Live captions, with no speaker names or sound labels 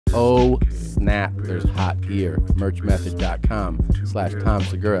Oh, snap. There's hot gear. Merchmethod.com/Tom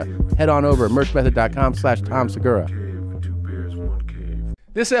Segura. Head on over merchmethod.com/Tom Segura.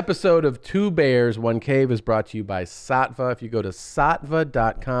 This episode of Two Bears, One Cave is brought to you by Sattva. If you go to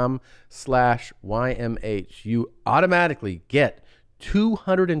sattva.com/YMH, you automatically get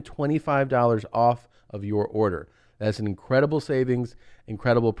 $225 off of your order. That's an incredible savings,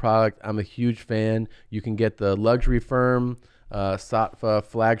 incredible product. I'm a huge fan. You can get the luxury firm Sattva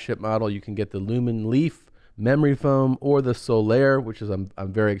flagship model. You can get the Lumen Leaf memory foam or the Solaire, which is I'm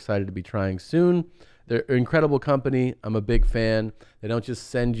very excited to be trying soon. They're an incredible company. I'm a big fan. They don't just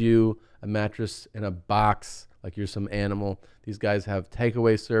send you a mattress in a box like you're some animal. These guys have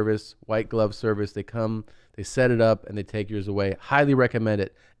takeaway service, white glove service. They come, they set it up, and they take yours away. Highly recommend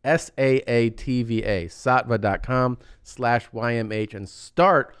it. SAATVA, sattva.com/YMH, and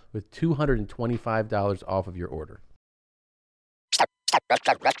start with $225 off of your order.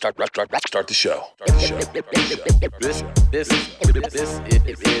 Start the show. This is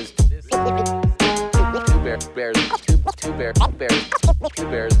Two Bears,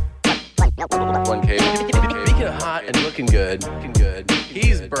 One Cave. Speaking of hot and looking good,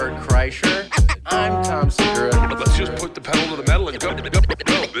 he's Bert Kreischer. I'm Tom Segura. Let's just put the pedal to the metal and go.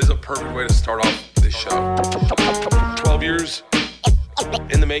 This is a perfect way to start off this show. 12 years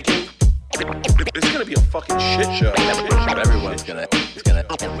in the making. It's gonna be a fucking shit show. Everyone's gonna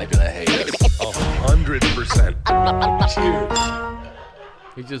hate us. 100%. Cheers.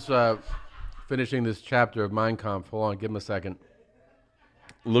 He's just finishing this chapter of Mein Kampf. Hold on, give him a second.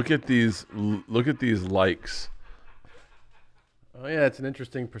 Look at these likes. Oh yeah, it's an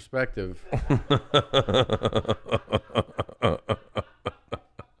interesting perspective.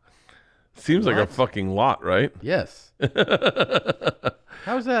 Seems like a fucking lot, right? Yes.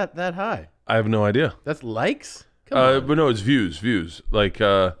 How's that high? I have no idea. That's likes? Come on. But no, it's views. Like,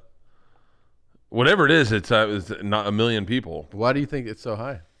 whatever it is, it's not a million people. Why do you think it's so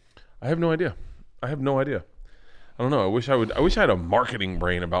high? I have no idea. I don't know. I wish I had a marketing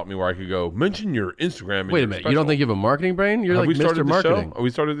brain about me where I could go mention your Instagram. Wait a minute. You don't think you have a marketing brain? You're like Mr. Marketing. We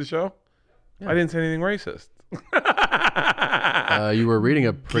started the show? Yeah. I didn't say anything racist. You were reading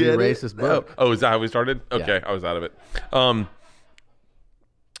a pretty racist book. Oh, is that how we started? Okay, yeah. I was out of it.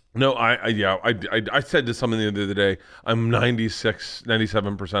 No, I said to someone the other day, I'm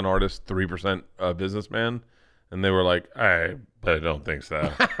 97% artist, 3% businessman. And they were like, I don't think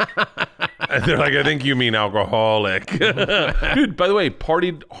so. And they're like, I think you mean alcoholic. Dude, by the way,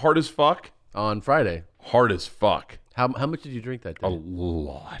 partied hard as fuck. On Friday. Hard as fuck. How much did you drink that day? A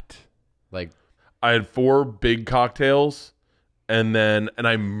lot. Like, I had 4 big cocktails and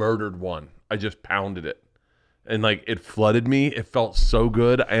I murdered one. I just pounded it. And like it flooded me. It felt so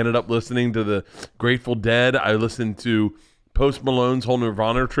good. I ended up listening to the Grateful Dead. I listened to Post Malone's whole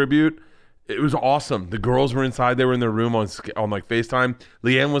Nirvana tribute. It was awesome. The girls were inside. They were in their room on like FaceTime.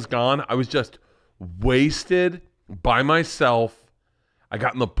 Leanne was gone. I was just wasted by myself. I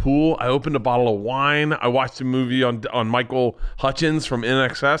got in the pool. I opened a bottle of wine. I watched a movie on Michael Hutchins from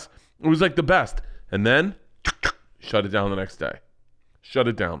NXS. It was like the best. And then shut it down the next day. Shut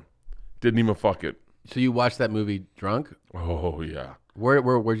it down. Didn't even fuck it. So you watched that movie drunk? Oh yeah.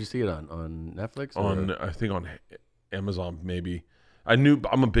 Where'd you see it on? On Netflix? I think on Amazon maybe.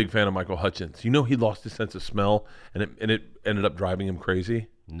 I'm a big fan of Michael Hutchins. You know he lost his sense of smell and it ended up driving him crazy?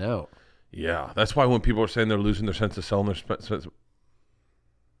 No. Yeah. That's why when people are saying they're losing their sense of smell and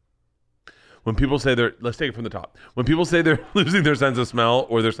when people say let's take it from the top. When people say they're losing their sense of smell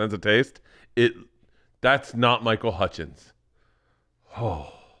or their sense of taste, that's not Michael Hutchins.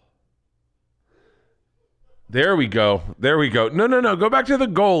 Oh. There we go. No. Go back to the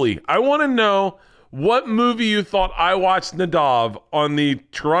goalie. I want to know what movie you thought I watched Nadav on the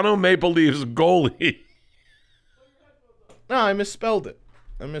Toronto Maple Leafs goalie. No, I misspelled it.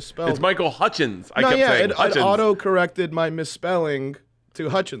 It's Michael Hutchins. I kept saying it Hutchins. auto-corrected my misspelling to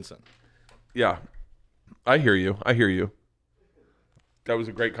Hutchinson. Yeah. I hear you. That was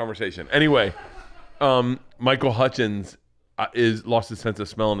a great conversation. Anyway, Michael Hutchins lost his sense of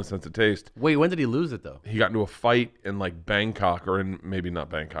smell and his sense of taste. Wait, when did he lose it though? He got into a fight in like Bangkok, or in maybe not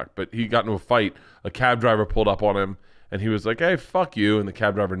Bangkok, but he got into a fight. A cab driver pulled up on him and he was like, "Hey, fuck you," and the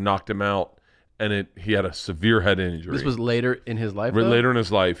cab driver knocked him out, and he had a severe head injury. This was later in his life? Later in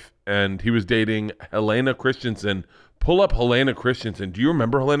his life, and he was dating Helena Christensen. Pull up Helena Christensen. Do you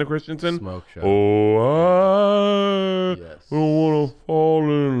remember Helena Christensen? Smoke show. Oh, I don't want to fall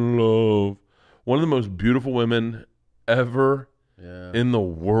in love. One of the most beautiful women ever in the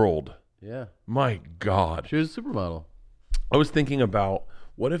world. Yeah. My God. She was a supermodel. I was thinking about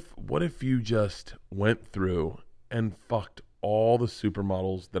what if you just went through and fucked all the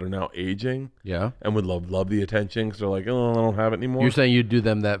supermodels that are now aging Yeah. and would love the attention because they're like, oh, I don't have it anymore. You're saying you'd do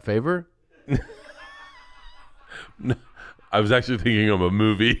them that favor? I was actually thinking of a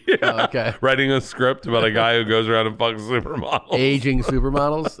movie. Oh, okay. Writing a script about a guy who goes around and fucks supermodels. Aging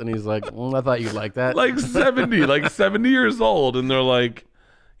supermodels, and he's like, I thought you'd like that. Like 70 years old, and they're like,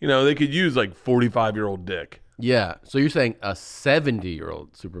 they could use like 45-year-old dick. Yeah. So you're saying a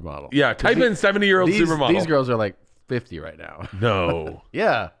 70-year-old supermodel? Yeah, type in 70-year-old supermodel. These girls are like 50 right now. No.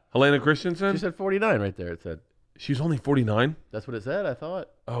 Yeah. Helena Christensen? She said 49 right there. It said. She's only 49? That's what it said, I thought.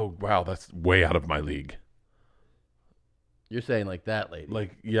 Oh, wow, that's way out of my league. You're saying like that lady.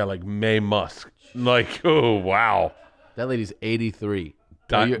 Like Mae Musk. Like, oh, wow. That lady's 83.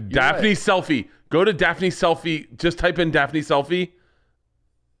 Daphne right. Selfie. Go to Daphne Selfie. Just type in Daphne Selfie.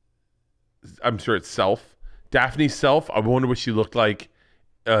 I'm sure it's self. Daphne Self. I wonder what she looked like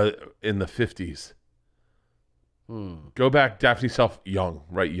in the 50s. Go back. Daphne Self. Young.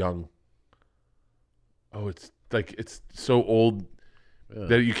 Right? Young. Oh, it's so old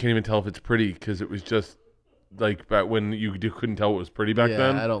that you can't even tell if it's pretty because it was just like back when you couldn't tell it was pretty back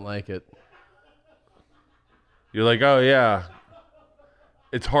then. Yeah, I don't like it. You're like, oh yeah.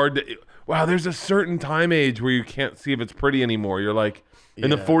 It's hard to. Wow, there's a certain time age where you can't see if it's pretty anymore. You're like, in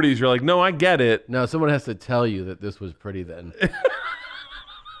the 40s, you're like, no, I get it. No, someone has to tell you that this was pretty then.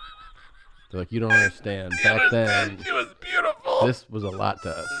 They're like, you don't understand. Back then, She was beautiful. this was a lot to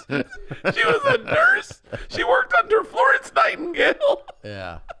us. She was a nurse. She worked under Florence Nightingale.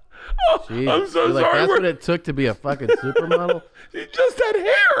 Yeah. Oh, Jeez. I'm so You're like, sorry. that's what it took to be a fucking supermodel? She just had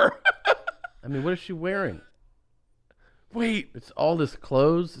hair. I mean, what is she wearing? Wait. It's all this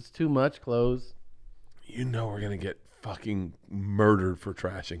clothes. It's too much clothes. We're going to get fucking murdered for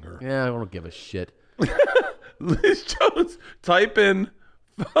trashing her. Yeah, I don't give a shit. Liz Jones, type in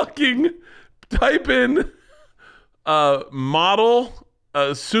model,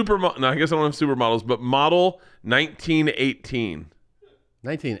 supermodel. No, I guess I don't have supermodels, but model 1918.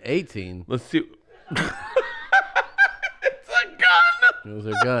 1918? Let's see. It's a gun. Those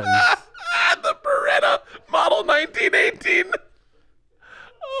are guns. The Beretta model 1918.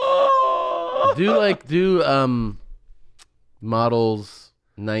 Oh. Do models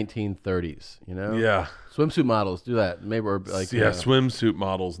 1930s, Yeah. Swimsuit models, do that. Maybe or like Swimsuit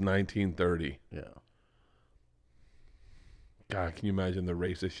models 1930. Yeah. God, can you imagine the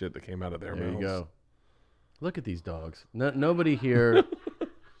racist shit that came out of their There mouths? you go. Look at these dogs. Nobody here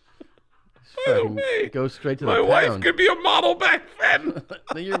Hey, go straight to the my pound. wife could be a model back then.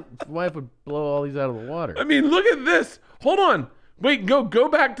 Your wife would blow all these out of the water. I mean, look at this. Hold on. Wait, go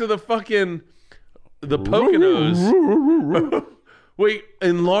back to the Poconos. Wait,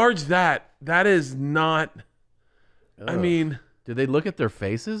 enlarge that. That is not. Ugh. I mean, did they look at their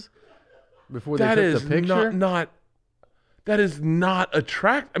faces before they that took is the picture? not. That is not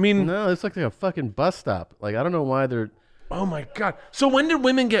attract. I mean, No, it's like a fucking bus stop. Like, I don't know why they're. oh my god. So when did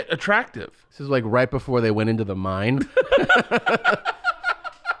women get attractive? This is like right before they went into the mine.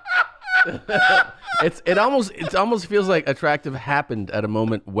 It almost feels like attractive happened at a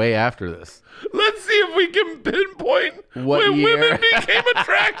moment way after this. Let's see if we can pinpoint What when year? women became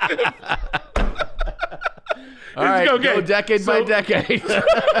attractive. All right, okay, go decade by so- decade.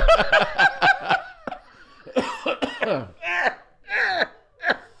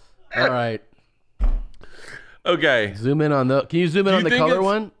 All right, Okay. zoom in on the. Can you zoom in Do on you the think color it's-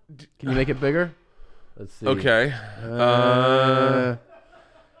 one? Can you make it bigger? Let's see. Okay.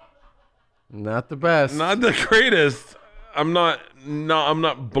 Not the best. Not the greatest. I'm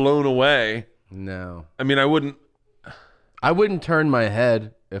not blown away. No. I mean, I wouldn't turn my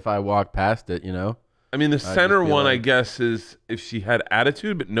head if I walked past it, I mean, the center be one, I like- guess, is if she had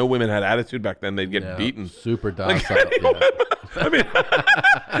attitude, but no women had attitude back then, they'd get Yeah, beaten. Super docile. anyone, I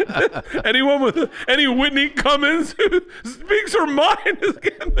mean, any Whitney Cummings who speaks her mind is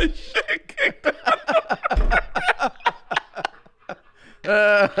getting the shit kicked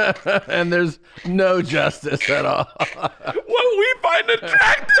out. And there's no justice at all. What we find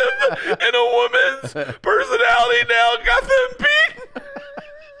attractive in a woman's personality now got them beaten.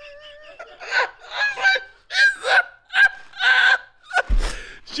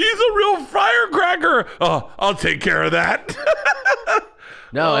 She's a real firecracker. Oh, I'll take care of that.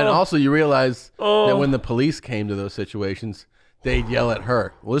 No, and also you realize Oh. that when the police came to those situations, they'd yell at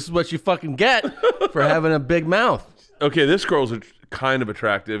her. Well, this is what you fucking get for having a big mouth. Okay, this girl's kind of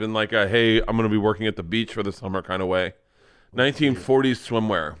attractive in like a, hey, I'm going to be working at the beach for the summer kind of way. 1940s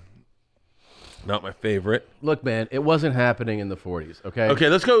swimwear. Not my favorite. Look, man, it wasn't happening in the 40s, okay? Okay,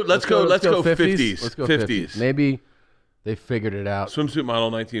 let's go 50s. Let's go 50s. 50s. Maybe they figured it out. Swimsuit model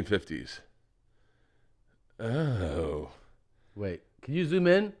 1950s. Oh. Wait, can you zoom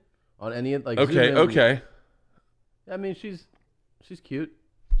in on any like? Okay, zoom in. okay. I mean, she's cute.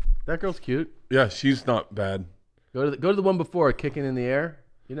 That girl's cute. Yeah, she's not bad. Go to the one before, kicking in the air.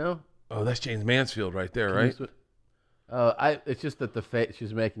 You know. Oh, that's James Mansfield right there, Can right? It's just that the face.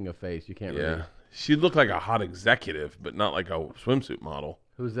 She's making a face. You can't really. She looked like a hot executive, but not like a swimsuit model.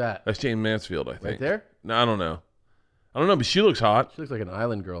 Who's that? That's James Mansfield, I think. Right there? No, I don't know, but she looks hot. She looks like an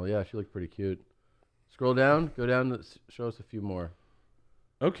island girl. Yeah, she looks pretty cute. Scroll down. Go down. Show us a few more.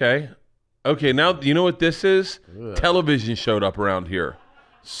 Okay. Now you know what this is? Ugh. Television showed up around here,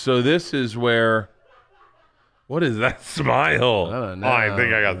 so this is where. What is that smile? I don't know. Oh, I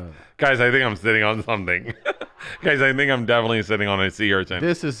think I got. Guys, I think I'm sitting on something. Guys, I think I'm definitely sitting on a sea urchin.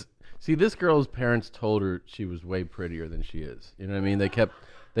 This girl's parents told her she was way prettier than she is. You know what I mean?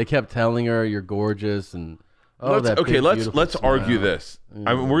 They kept telling her you're gorgeous and let's argue this.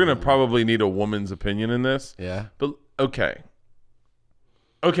 I mean, we're gonna probably need a woman's opinion in this. Yeah. But okay.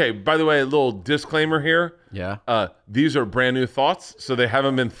 By the way, a little disclaimer here. Yeah. These are brand new thoughts, so they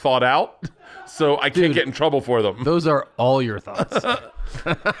haven't been thought out. So I can't get in trouble for them. Those are all your thoughts.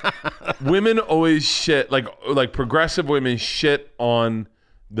 Women always shit, like progressive women shit on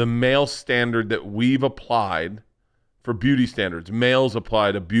the male standard that we've applied for beauty standards. Males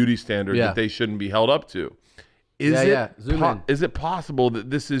applied a beauty standard that they shouldn't be held up to. Is it possible that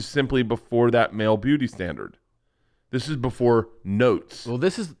this is simply before that male beauty standard? This is before Notes. Well,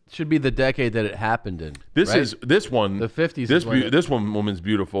 should be the decade that it happened in. This one. The 50s. This woman's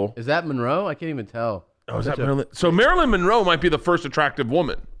beautiful. Is that Monroe? I can't even tell. Oh, is that Marilyn? So Marilyn Monroe might be the first attractive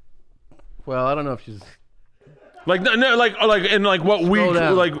woman. Well, I don't know if she's like what we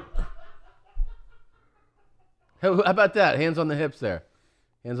down. like. How about that? Hands on the hips there.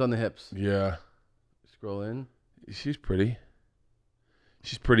 Hands on the hips. Yeah. Scroll in. She's pretty.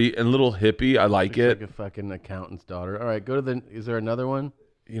 She's pretty and a little hippie. I like it. Like a fucking accountant's daughter. All right, go to is there another one?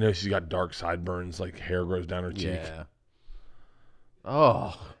 You know, she's got dark sideburns, like hair grows down her cheek. Yeah.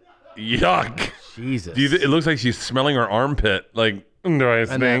 Oh. Yuck. Jesus. It looks like she's smelling her armpit. Like, do I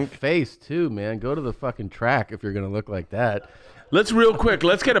and that face too, man. Go to the fucking track if you're gonna look like that. Let's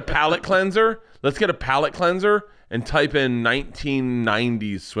get a palate cleanser. Let's get a palate cleanser and type in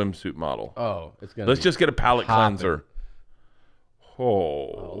 1990s swimsuit model. Oh, it's gonna. Let's just get a palate popping. cleanser.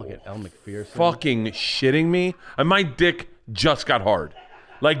 Oh, look at Elle McPherson. Fucking shitting me. And my dick just got hard.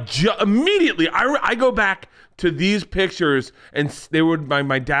 Like immediately, I go back to these pictures, and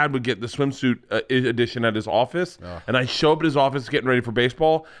my dad would get the swimsuit edition at his office, and I'd show up at his office getting ready for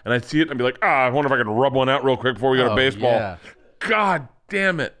baseball, and I'd see it, and I'd be like, I wonder if I can rub one out real quick before we go to baseball. Yeah. God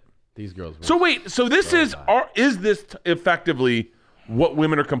damn it. These girls. So wait, this is this effectively what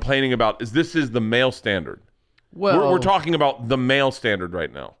women are complaining about? Is the male standard? Well, we're talking about the male standard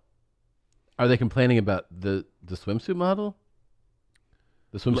right now. Are they complaining about the swimsuit model?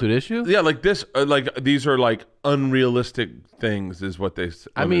 The swimsuit issue? Yeah, like this. These are like unrealistic things, is what they. Say.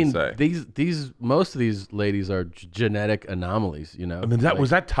 these most of these ladies are genetic anomalies. You know. I mean, who was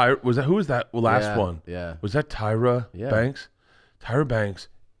that last one? Yeah. Was that Tyra Banks? Tyra Banks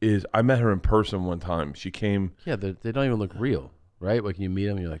I met her in person one time. She came. Yeah, they don't even look real, right? Like you meet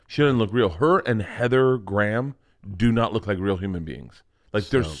them, you're like, she doesn't look real. Her and Heather Graham do not look like real human beings. Like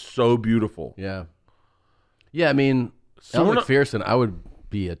they're so beautiful. Yeah. Yeah, I mean, Elle McPherson, I would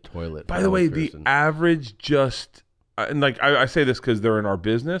be a toilet. By the way, the average and like I say this because they're in our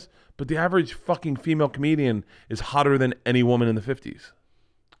business, but the average fucking female comedian is hotter than any woman in the 50s.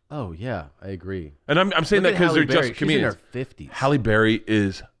 Oh yeah, I agree. And I'm saying that because they're just comedians. She's in her 50s. Halle Berry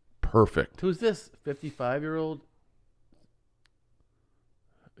is perfect. Who's this 55-year-old?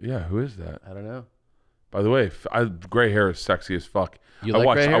 Yeah, who is that? I don't know. By the way, gray hair is sexy as fuck. I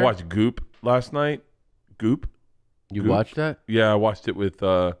watched Goop last night. Goop. You watched that? Yeah, I watched it with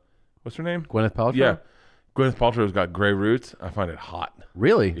what's her name? Gwyneth Paltrow? Yeah. Gwyneth Paltrow's got gray roots. I find it hot.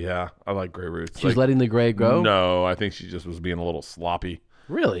 Really? Yeah, I like gray roots. She's letting the gray go? No, I think she just was being a little sloppy.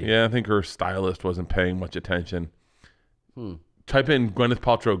 Really? Yeah, I think her stylist wasn't paying much attention. Type in Gwyneth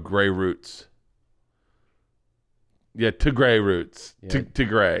Paltrow gray roots. Yeah, to gray roots. Yeah. To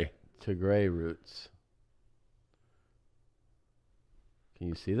gray. To gray roots. Can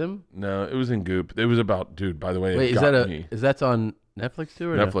you see them? No, it was in Goop. It was about, dude, by the way. Wait, is that on Netflix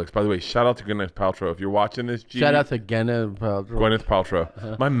too? Or Netflix. No? By the way, shout out to Gwyneth Paltrow. If you're watching this, shout out to Gwyneth Paltrow. Gwyneth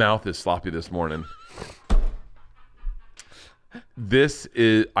Paltrow. My mouth is sloppy this morning.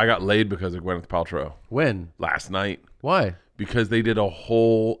 I got laid because of Gwyneth Paltrow. When? Last night. Why? Because they did a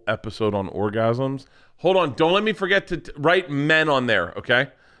whole episode on orgasms. Hold on, don't let me forget to write men on there, okay?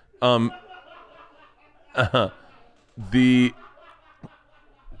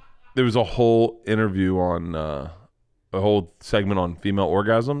 There was a whole interview on a whole segment on female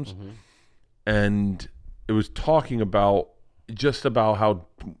orgasms, and it was talking about how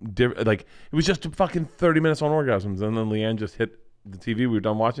like it was just fucking 30 minutes on orgasms, and then Leanne just hit the TV. We were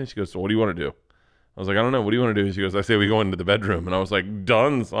done watching. She goes, "So what do you want to do?" I was like, "I don't know. What do you want to do?" She goes, "I say we go into the bedroom," and I was like,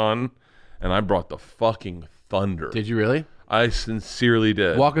 "Done, son." And I brought the fucking thunder. Did you really? I sincerely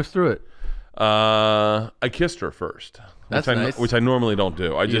did. Walk us through it. I kissed her first. That's nice. Which I normally don't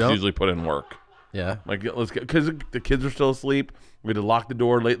do. I just usually put in work. Yeah. Like, let's get, because the kids are still asleep. We had to lock the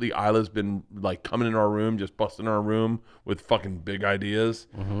door. Lately, Isla's been like coming in our room, just busting our room with fucking big ideas.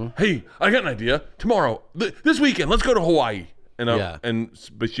 Hey, I got an idea. Tomorrow, this weekend, let's go to Hawaii.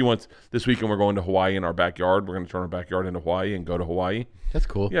 But she wants, this weekend we're going to Hawaii in our backyard. We're going to turn our backyard into Hawaii and go to Hawaii. That's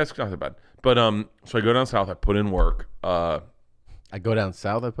cool. Yeah, it's not that bad. But so I go down south. I put in work. I go down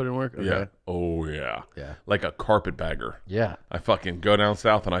south. I put in work. Okay. Yeah. Oh yeah. Yeah. Like a carpetbagger. Yeah. I fucking go down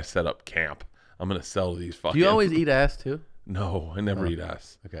south and I set up camp. I'm gonna sell these fucking. Do you always eat ass too? No, I never eat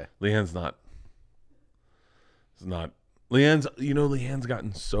ass. Okay. Leanne's not. It's not. Leanne's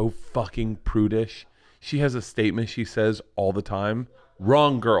gotten so fucking prudish. She has a statement she says all the time.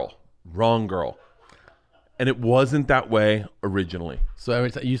 Wrong girl. Wrong girl. And it wasn't that way originally. So every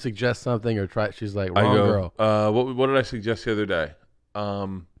time you suggest something or try, she's like, wrong girl. What did I suggest the other day?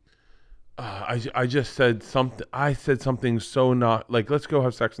 I just said something. I said something so not like, let's go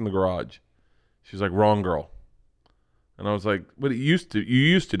have sex in the garage. She's like, wrong girl. And I was like, but you used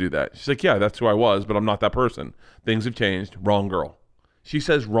to do that. She's like, yeah, that's who I was, but I'm not that person. Things have changed. Wrong girl. She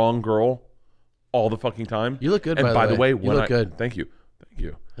says wrong girl all the fucking time. You look good, and by the way, you look good. Thank you.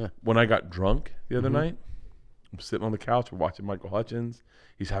 Huh. When I got drunk the other night, I'm sitting on the couch, we're watching Michael Hutchins.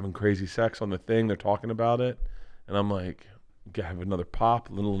 He's having crazy sex on the thing. They're talking about it. And I'm like, have another pop,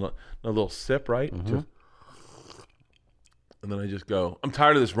 a little sip, right? And then I just go, I'm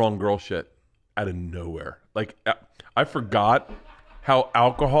tired of this wrong girl shit out of nowhere. Like, I forgot how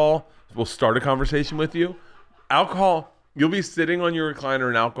alcohol will start a conversation with you. Alcohol, you'll be sitting on your recliner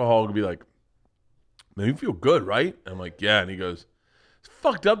and alcohol will be like, man, you feel good, right? I'm like, yeah. And he goes, it's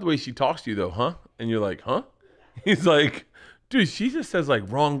fucked up the way she talks to you though, huh? And you're like, huh? He's like, dude, she just says like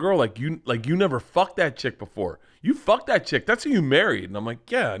wrong girl, like you never fucked that chick before. You fucked that chick. That's who you married. And I'm like,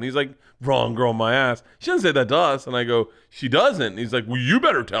 yeah. And he's like, wrong girl, my ass. She doesn't say that to us. And I go, she doesn't. And he's like, well, you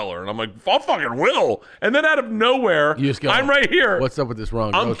better tell her. And I'm like, I fucking will. And then out of nowhere, you just go, I'm right here. What's up with this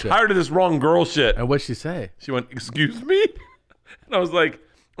wrong girl shit? I'm tired of this wrong girl shit. And what'd she say? She went, excuse me? And I was like,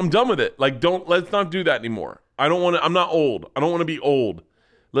 I'm done with it. Like, let's not do that anymore. I'm not old. I don't want to be old.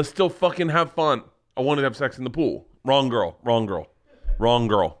 Let's still fucking have fun. I wanted to have sex in the pool. Wrong girl. Wrong girl. Wrong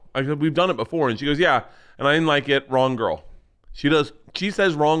girl. I said, we've done it before. And she goes, yeah. And I didn't like it. Wrong girl. She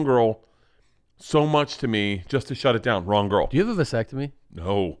says wrong girl so much to me just to shut it down. Wrong girl. Do you have a vasectomy?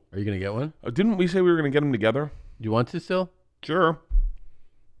 No. Are you going to get one? Didn't we say we were going to get them together? Do you want to still? Sure.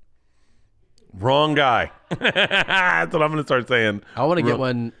 Wrong guy. That's what I'm going to start saying. I want to get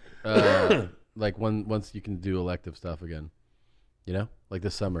one like once you can do elective stuff again. You know? Like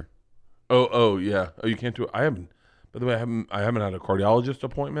this summer. Oh yeah. Oh, you can't do it. By the way, I haven't had a cardiologist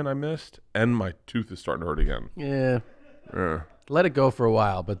appointment I missed, and my tooth is starting to hurt again. Yeah. Let it go for a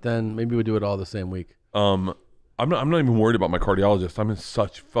while, but then maybe we'll do it all the same week. I'm not even worried about my cardiologist. I'm in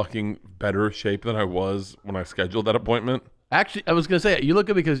such fucking better shape than I was when I scheduled that appointment. Actually, I was gonna say you look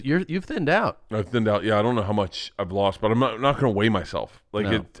good because you've thinned out. I've thinned out. Yeah, I don't know how much I've lost, but I'm not gonna weigh myself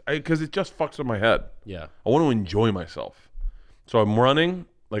because it just fucks with my head. Yeah. I want to enjoy myself, so I'm running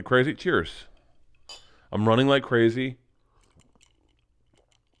like crazy. Cheers. I'm running like crazy.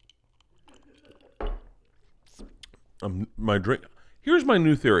 My drink. Here's my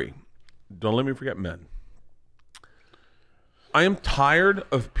new theory. Don't let me forget men. I am tired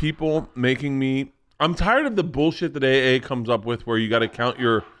of people making me. I'm tired of the bullshit that AA comes up with, where you got to count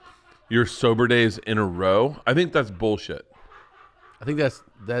your sober days in a row. I think that's bullshit. I think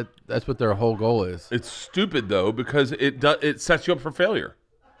that's what their whole goal is. It's stupid though, because it sets you up for failure.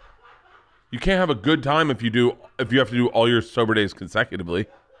 You can't have a good time if you have to do all your sober days consecutively.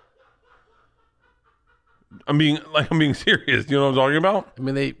 I'm being serious. You know what I'm talking about? I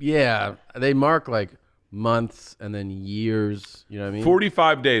mean, they mark like months and then years. You know what I mean?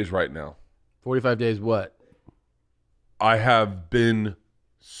 45 days right now. 45 days. What? I have been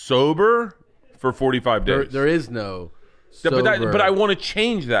sober for 45 days. There is no. Sober. But I want to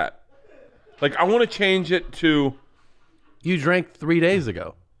change that. Like I want to change it to. You drank 3 days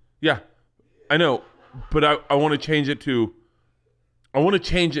ago. Yeah, I know, but I want to change it to. I want it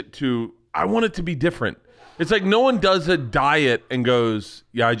to be different. It's like no one does a diet and goes,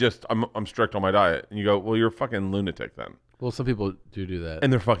 yeah, I'm strict on my diet. And you go, well, you're a fucking lunatic then. Well, some people do that.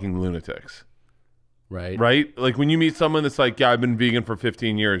 And they're fucking lunatics. Right. Right? Like when you meet someone that's like, yeah, I've been vegan for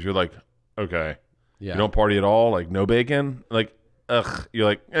 15 years. You're like, okay. Yeah. You don't party at all? Like no bacon? Like, ugh. You're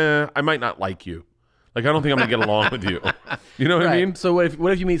like, I might not like you. Like, I don't think I'm going to get along with you. You know what I mean? So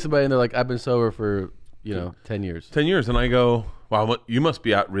what if you meet somebody and they're like, I've been sober for, 10 years. 10 years. And I go, wow, you must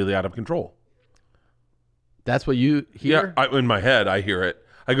be really out of control. That's what you hear? Yeah. In my head, I hear it.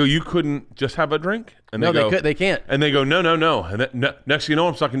 I go, you couldn't just have a drink? And No, they go, they can't. And they go, no. And next thing you know,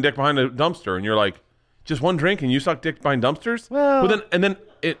 I'm sucking dick behind a dumpster. And you're like, just one drink and you suck dick behind dumpsters? Well,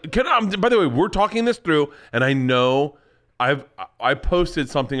 by the way, we're talking this through, and I know I posted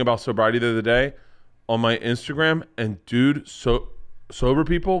something about sobriety the other day on my Instagram, and dude, sober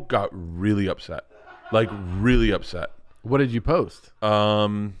people got really upset. Like really upset. What did you post?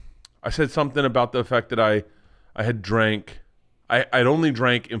 I said something about the fact that I had drank. I'd only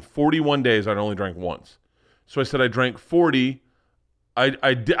drank in 41 days. I'd only drank once. So I said I drank 40.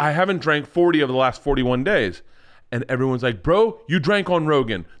 I haven't drank 40 of the last 41 days. And everyone's like, bro, you drank on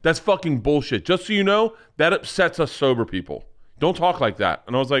Rogan. That's fucking bullshit. Just so you know, that upsets us sober people. Don't talk like that.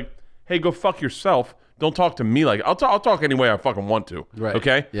 And I was like, hey, go fuck yourself. Don't talk to me like I'll talk any way I fucking want to. Right.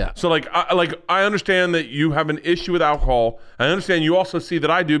 Okay. Yeah. So I understand that you have an issue with alcohol. I understand you also see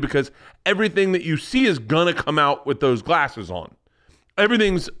that I do, because everything that you see is gonna come out with those glasses on.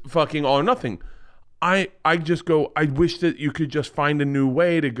 Everything's fucking all or nothing. I just go, I wish that you could just find a new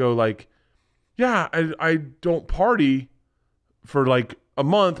way to go like, yeah, I don't party for like a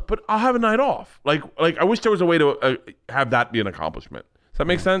month, but I'll have a night off. Like I wish there was a way to have that be an accomplishment. Does that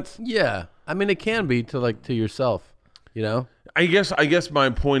make sense? Yeah. I mean, it can be to yourself, I guess my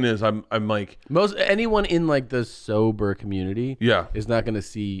point is I'm like, anyone in like the sober community yeah, is not going to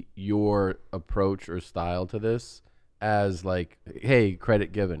see your approach or style to this as like, hey,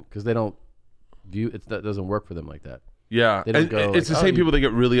 credit given, because they don't view it. That doesn't work for them like that. yeah. They don't And go it's like, the same people that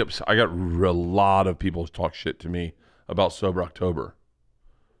get really upset. I got a lot of people talk shit to me about Sober October.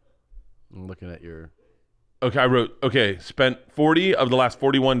 I'm looking at your. Okay, I wrote, spent 40 of the last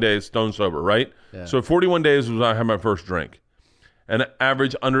 41 days stone sober, right? Yeah. So 41 days was when I had my first drink. And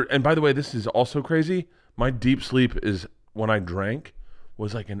average and by the way, this is also crazy. My deep sleep is, when I drank,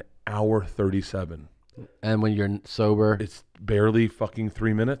 was like an hour 37. And when you're sober, It's barely fucking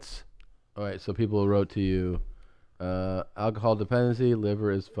 3 minutes. all right. So people wrote to you, alcohol dependency, liver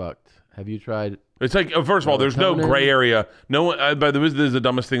is fucked. Have you tried? It's like, first of all, there's no Melatonin? gray area. No one, by the way, this is the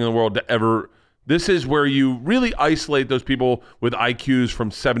dumbest thing in the world to ever. This is where you really isolate those people with IQs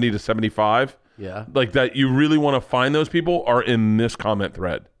from 70 to 75. Yeah. Like that, you really want to find those people are in this comment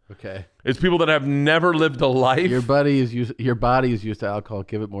thread. Okay. It's people that have never lived a life. Your body is used to alcohol.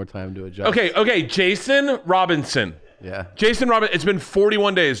 Give it more time to adjust. Okay. Jason Robinson. Yeah. Jason Robinson. It's been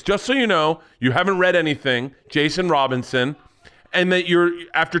 41 days. Just so you know, you haven't read anything. Jason Robinson, and that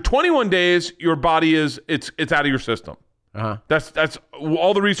after 21 days, your body it's out of your system. That's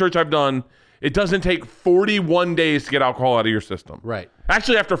all the research I've done. It doesn't take 41 days to get alcohol out of your system. Right.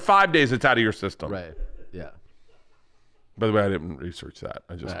 Actually, after 5 days, it's out of your system. Right. Yeah. By the way, I didn't research that.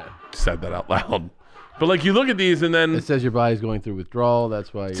 I just said that out loud. But like, you look at these and then It says your body's going through withdrawal.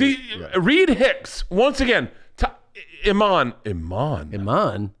 That's why. see, Reed Hicks once again. Iman.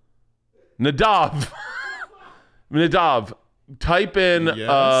 Nadav. Nadav. Type in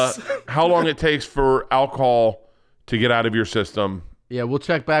Yes. how long it takes for alcohol to get out of your system. Yeah, we'll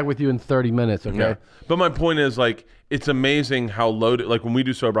check back with you in 30 minutes. Okay. Yeah. But my point is, like, it's amazing how loaded. Like when we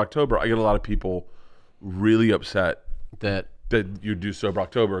do Sober October, I get a lot of people really upset That you do Sober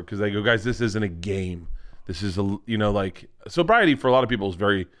October, because they go, guys, this isn't a game. This is like sobriety for a lot of people is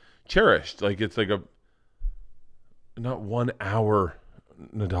very cherished. Like it's like not 1 hour,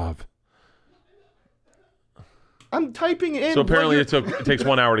 Nadav. I'm typing in. So apparently it takes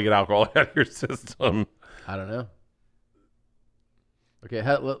 1 hour to get alcohol out of your system. I don't know. Okay,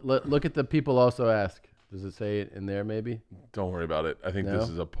 look at the people also ask. Does it say it in there maybe? Don't worry about it. I think No? this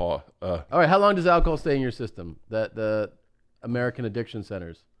is a pause. All right, how long does alcohol stay in your system? The American Addiction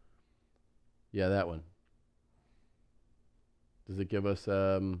Centers. Yeah, that one. Does it give us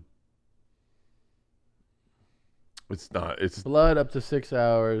It's not. It's blood up to 6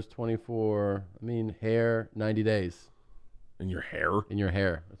 hours, 24. I mean, hair 90 days in your hair. in your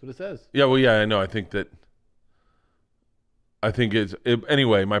hair. That's what it says. Yeah, well, yeah, I know. I think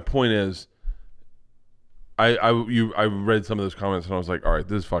anyway, my point is, I read some of those comments and I was like, all right,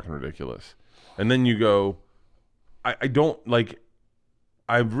 this is fucking ridiculous. And then you go, I don't like,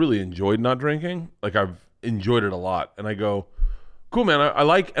 I've really enjoyed not drinking. Like I've enjoyed it a lot. And I go, cool, man. I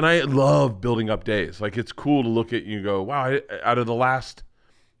like, and I love building up days. Like it's cool to look at you go, wow, out of the last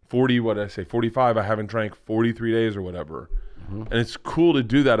 45, I haven't drank 43 days or whatever. and it's cool to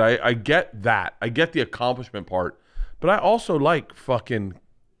do that. I get that. I get the accomplishment part, but I also like fucking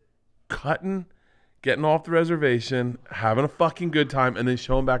cutting, getting off the reservation, having a fucking good time, and then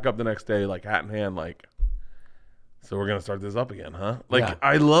showing back up the next day like hat in hand, like, so we're gonna start this up again, huh? Like, Yeah.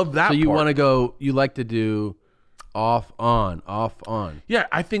 I love that. So you part. want to go? You like to do off on, off on. Yeah,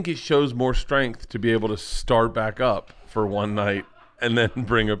 I think it shows more strength to be able to start back up for one night and then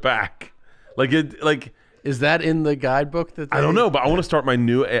bring it back. Is that in the guidebook? I don't know, but I want to start my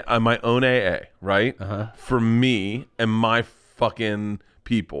my own AA, right? For me and my fucking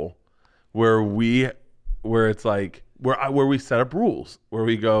people, where it's like where we set up rules, where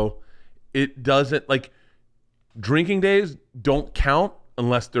we go, it doesn't, like, drinking days don't count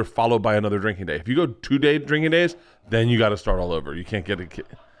unless they're followed by another drinking day. If you go 2-day drinking days, then you got to start all over. You can't get a kid.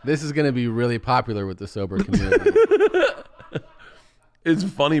 This is going to be really popular with the sober community. It's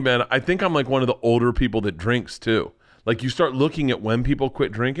funny, man. I think I'm like one of the older people that drinks too. Like, you start looking at when people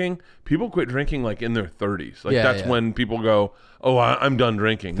quit drinking like in their 30s. Like, that's when people go, oh, I'm done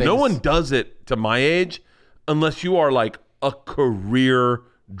drinking. No one does it to my age unless you are like a career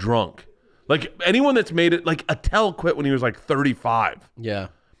drunk. Like, anyone that's made it, like Attell quit when he was like 35. Yeah.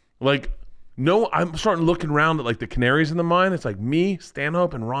 Like, no, I'm starting looking around at like the canaries in the mine. It's like me,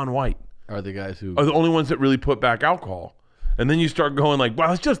 Stanhope, and Ron White Are the guys who are the only ones that really put back alcohol. And then you start going like,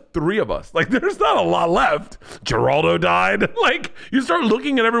 wow, it's just 3 of us. Like, there's not a lot left. Geraldo died. Like, you start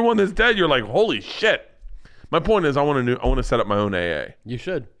looking at everyone that's dead. You're like, holy shit. My point is, I want to set up my own AA. You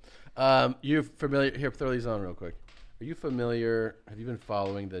should. You're familiar? Here, throw these on real quick. Are you familiar? Have you been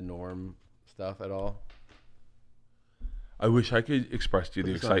following the Norm stuff at all? I wish I could express to you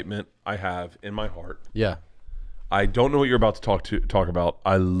the excitement I have in my heart. Yeah. I don't know what you're about to talk about.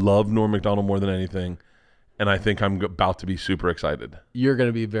 I love Norm Macdonald more than anything, and I think I'm about to be super excited. You're going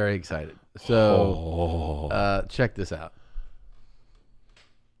to be very excited. So check this out.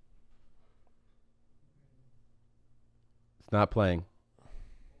 It's not playing.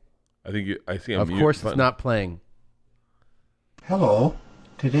 I see. I'm Of course, it's not playing. Hello.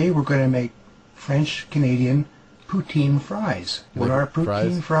 Today we're going to make French-Canadian poutine fries. What are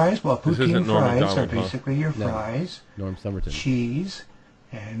poutine fries? Well, poutine fries are basically your fries, Norm Summerton. cheese,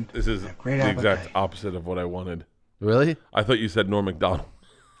 and This is a great the appetite. exact opposite of what I wanted. Really? I thought you said Norm Macdonald.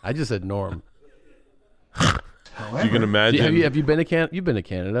 I just said Norm. However, You can imagine. Have you been to Canada? You've been to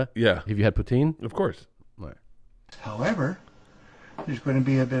Canada. Yeah, Have you had poutine? of course. Right. However, there's going to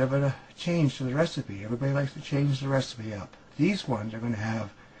be a bit of a change to the recipe. Everybody likes to change the recipe up. These ones are going to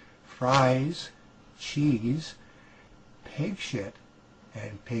have fries, cheese, pig shit,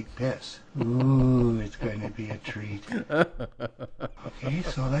 and pig piss. Ooh, it's going to be a treat. Okay,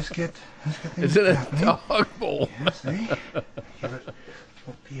 so let's get things Is it a happening. dog bowl? Yes, eh?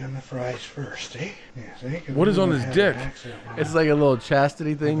 We'll pee on the fries first, eh? Yes, eh? 'Cause What we is on wanna his have dick? an accident. It's like a little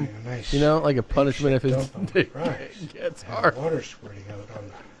chastity thing, Like a nice you know, like a punishment if shit his dump on the dick fries. gets Have hard. water squirting out on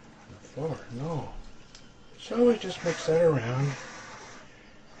the floor. No. So we just mix that around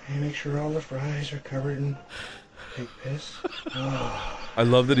and make sure all the fries are covered in pig piss. Oh, I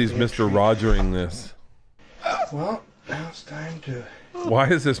love that he's Mr. Rogering this. well, now it's time to Why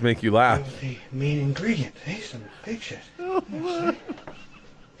does this make you laugh? have the main ingredient, eh? Some pig shit. Yes, eh?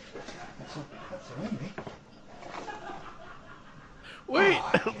 That's a win, eh? Wait,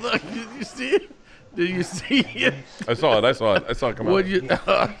 look, did you see it? Did you see it? I saw it come out. Would you?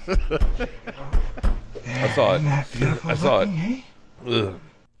 I saw Isn't that beautiful I saw it. looking, eh? Ugh.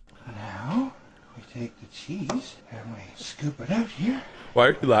 Now, we take the cheese and we scoop it out here. Why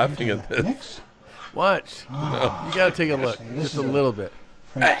are you laughing at this? Mix. Watch. Oh, You gotta take a look, this just is a little bit.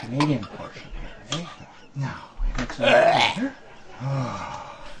 French-Canadian portion here, eh? Now, we mix it up together.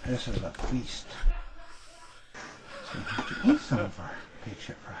 Oh, this is a feast. So you have to eat some of our pig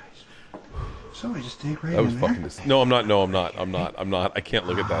shit fries. So we just take right That was in there. fucking No, I'm not. I can't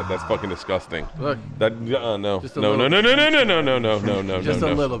look at that. That's fucking disgusting. Look, That no. Just a No, no, little. no, no, no, no, no, no, no, no, just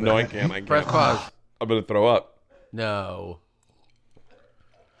no. a little bit. No, I can't. Press pause. I'm gonna throw up. No.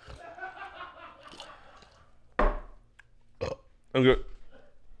 I'm good.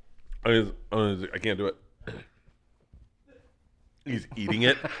 I can't do it. He's eating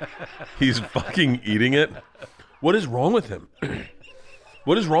it. He's fucking eating it. What is wrong with him?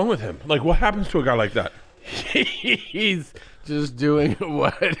 What is wrong with him? Like, what happens to a guy like that? He's just doing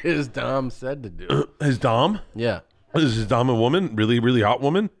what his dom said to do. His dom? Yeah. Is his dom a woman? Really, really hot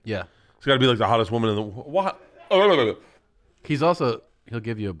woman? Yeah. It's got to be like the hottest woman in the what? Oh, He's also, he'll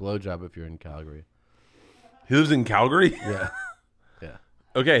give you a blowjob if you're in Calgary. he lives in Calgary. Yeah. Yeah.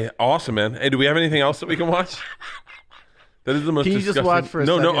 Okay, awesome, man. Hey, do we have anything else that we can watch? That is the most Can you disgusting. just watch for a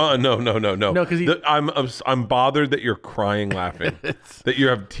no, second? no, No, 'cause I'm bothered that you're crying laughing. That you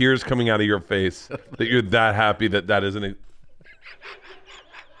have tears coming out of your face. That you're that happy that isn't He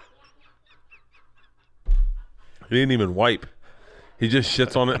didn't even wipe. He just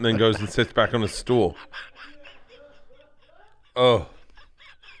shits on it and then goes and sits back on his stool. Oh.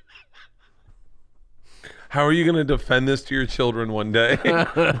 How are you going to defend this to your children one day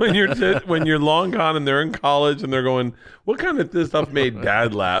when you're long gone and they're in college and they're going, what kind of this stuff made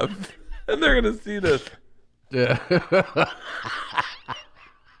Dad laugh? And they're going to see this. Yeah.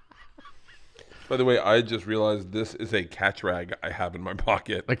 By the way, I just realized this is a catch rag I have in my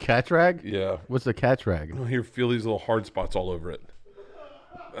pocket. A catch rag? Yeah. What's a catch rag? Oh, here, feel these little hard spots all over it.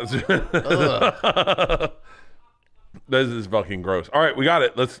 This is fucking gross. All right, we got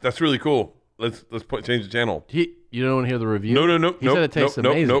it. That's really cool. Let's change the channel. You don't want to hear the review? No. He said it tastes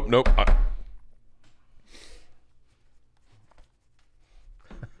amazing. Nope.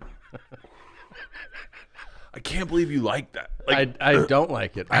 I can't believe you like that. Like, I don't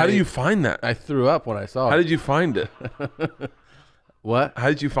like it. How do you find that? I threw up when I saw it. How did you find it? What? How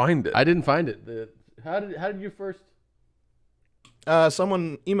did you find it? I didn't find it. How did you first?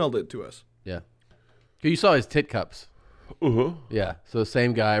 Someone emailed it to us. Yeah. You saw his tit cups. Uh-huh. Yeah. So the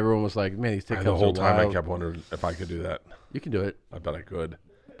same guy. Everyone was like, "Man, these tit cups The whole are time wild." I kept wondering if I could do that. You can do it, I bet I could.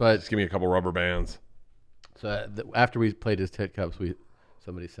 but Just give me a couple rubber bands. so after we played his tit cups,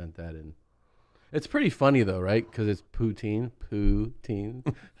 somebody sent that in. It's pretty funny though, right? Because it's poutine.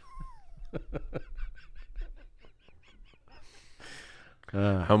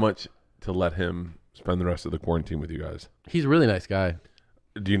 How much to let him spend the rest of the quarantine with you guys? He's a really nice guy.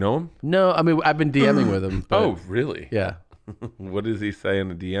 Do you know him? No, I mean I've been DMing with him. But Oh, really? yeah, What does he say in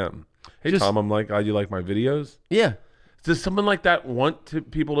the DM? Hey, Just- Tom, I'm like, you like my videos? yeah. Does someone like that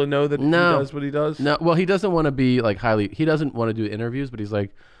want people to know that No. he does what he does? No, well, he doesn't want to be like he doesn't want to do interviews, but he's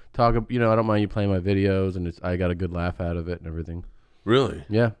like, I don't mind you playing my videos, and I got a good laugh out of it and everything. Really?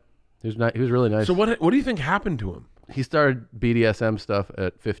 Yeah, he was nice. He was really nice. So what do you think happened to him? He started BDSM stuff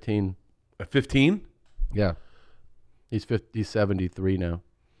at 15. At 15? Yeah, he's 73 now.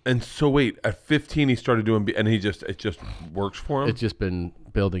 And so wait, at 15 he started doing, and it just works for him? It's just been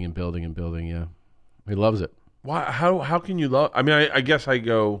building and building and building. Yeah, he loves it. Why? How can you love? I mean, I guess I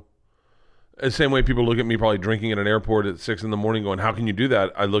go the same way people look at me probably drinking at an airport at 6 a.m. going, how can you do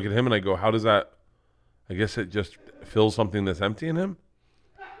that? I look at him and I go, how does that? I guess it just fills something that's empty in him.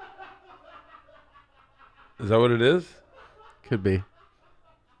 Is that what it is? Could be.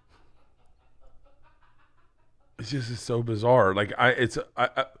 It's just so bizarre. Like By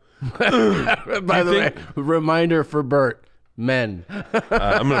the way, reminder for Bert: men.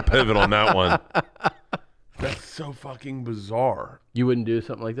 I'm gonna pivot on that one. That's so fucking bizarre. You wouldn't do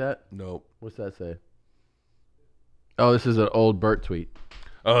something like that? Nope. What's that say? Oh, this is an old Bert tweet.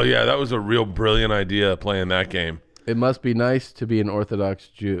 Oh yeah, that was a real brilliant idea playing that game. It must be nice to be an Orthodox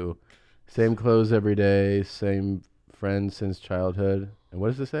Jew. Same clothes every day, same friends since childhood. And what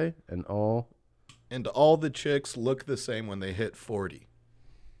does it say? And all the chicks look the same when they hit 40.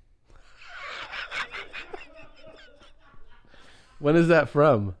 When is that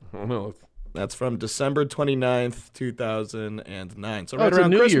from? I don't know. That's from December 29th, 2009. So Oh, right it's a around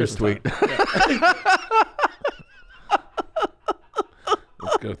New Christmas Year's tweet.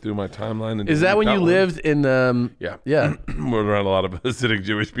 Let's go through my timeline. And Is that when you one. lived in Yeah. Yeah. We're around a lot of Hasidic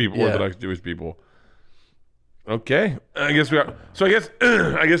Jewish people, Yeah. Orthodox Jewish people. Okay. I guess we are. So I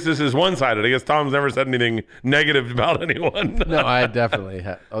guess this is one-sided. I guess Tom's never said anything negative about anyone. No, I definitely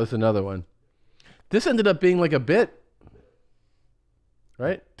have. Oh, it's another one. This ended up being like a bit.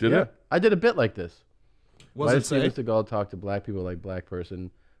 Right? Did Yeah. it? I did a bit like this. What Why does does it Steven say? Seagal talk to black people like black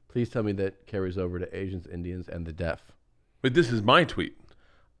person? Please tell me that carries over to Asians, Indians, and the deaf. But this is my tweet.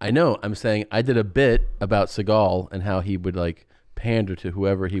 I know. I'm saying I did a bit about Seagal and how he would like pander to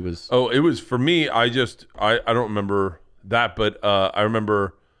whoever he was. Oh, it was for me. I don't remember that, but I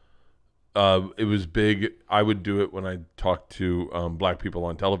remember it was big. I would do it when I talked to black people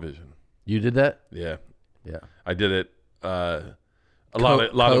on television. You did that? Yeah, Yeah. I did it. A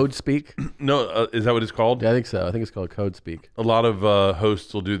lot Code of speak? no. Is that what it's called? Yeah, I think so. I think it's called Code Speak. A lot of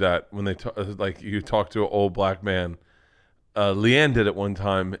hosts will do that when they like you talk to an old black man. Leanne did it one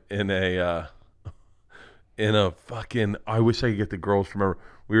time in a fucking. I wish I could get the girls to remember.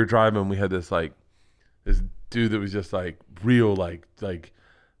 We were driving. We had this dude that was just like real like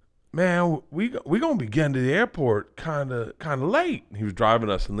man, we gonna be getting to the airport kind of late. And he was driving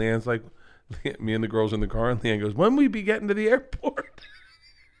us, and Leanne's like, me and the girls in the car, and Leanne goes, when we be getting to the airport?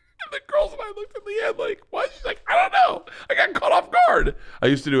 And the girls and I looked at Leanne like, what? She's like, I don't know. I got caught off guard. I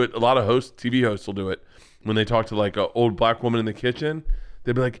used to do it. A lot of TV hosts will do it. when they talk to like an old black woman in the kitchen,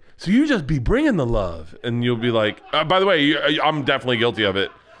 they'd be like, so you just be bringing the love. And you'll be like, by the way, I'm definitely guilty of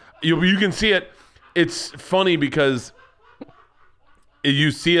it. You can see it. It's funny because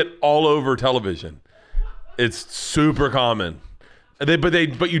you see it all over television. It's super common.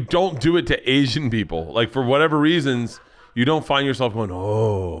 But you don't do it to Asian people. Like, for whatever reasons, you don't find yourself going,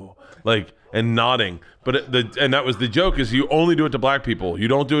 oh, like, and nodding. But and that was the joke, is you only do it to black people. You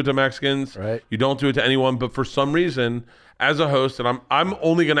don't do it to Mexicans. Right. You don't do it to anyone. But for some reason, as a host, and I'm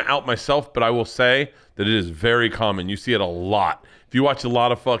only going to out myself, but I will say that it is very common. You see it a lot. If you watch a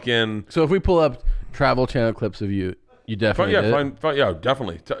lot of fucking... So if we pull up Travel Channel clips of you, you definitely did it? Yeah,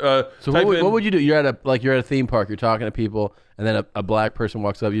 definitely. So what would you do? You're at a theme park. You're talking to people, and then a black person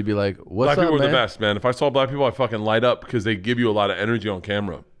walks up. You'd be like, "What's black up, people man?" are the best, man. If I saw black people, I fucking light up because they give you a lot of energy on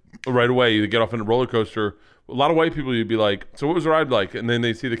camera. Right away, you get off in a roller coaster. A lot of white people, you'd be like, "So what was the ride like?" And then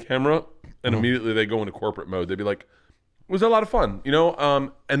they see the camera, and immediately they go into corporate mode. They'd be like, "Was that a lot of fun?" You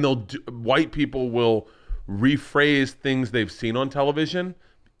know, and white people will rephrase things they've seen on television.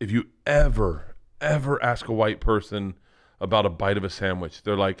 If you ever ask a white person about a bite of a sandwich,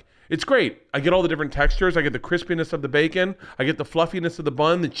 they're like, it's great. I get all the different textures. I get the crispiness of the bacon. I get the fluffiness of the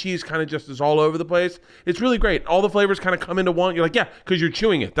bun. The cheese kind of just is all over the place. It's really great. All the flavors kind of come into one. You're like, yeah, because you're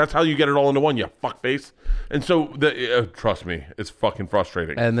chewing it. That's how you get it all into one, you fuckface. And so, trust me, it's fucking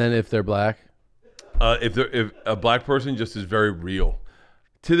frustrating. And then if they're black? If a black person just is very real.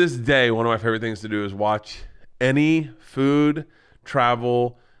 To this day, one of my favorite things to do is watch any food,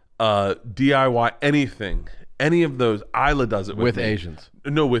 travel, DIY, anything. Any of those. Isla does it with me. Asians.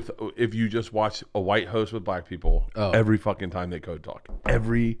 No, if you just watch a white host with black people, every fucking time they code talk.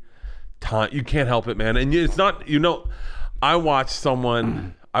 Every time. You can't help it, man. And it's not, I watched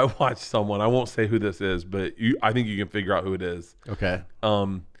someone, I won't say who this is, but I think you can figure out who it is. Okay.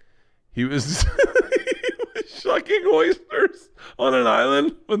 He was shucking oysters on an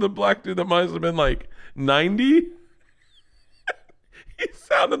island with a black dude that might have been like 90. He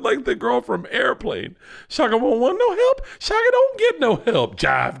sounded like the girl from Airplane. Shaka won't want no help. Shaka don't get no help.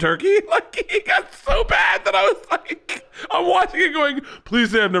 Jive turkey. Like, he got so bad that I was like, I'm watching it going,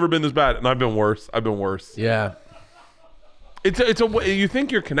 please say I've never been this bad. And I've been worse. Yeah. It's a way you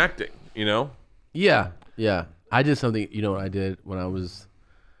think you're connecting, Yeah. I did something, what I did when I was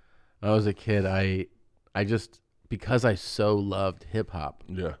a kid, I just, because I so loved hip hop.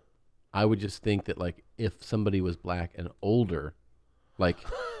 Yeah. I would just think that, like, if somebody was black and older, like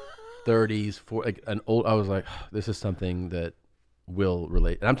 30s, I was like, this is something that will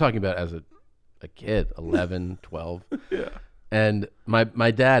relate. And I'm talking about as a kid, 11, 12. Yeah. And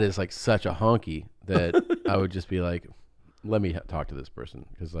my dad is like such a honky that I would just be like, let me talk to this person,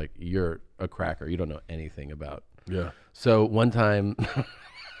 because like, you're a cracker. You don't know anything about. Yeah. So one time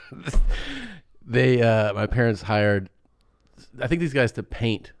my parents hired, I think, these guys to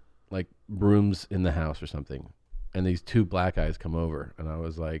paint like rooms in the house or something. And these two black guys come over, and I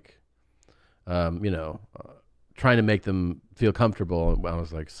was like, trying to make them feel comfortable. And I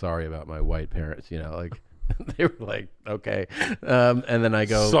was like, sorry about my white parents, like they were like, okay. And then I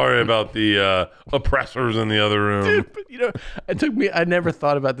go, sorry about the oppressors in the other room. Dude, but, it took me, I never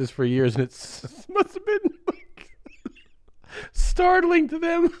thought about this for years, and it must have been like startling to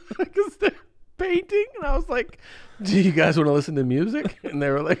them because they're painting. And I was like, do you guys want to listen to music? And they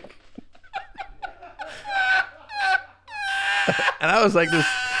were like, and I was like,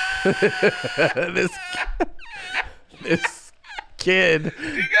 this kid. Do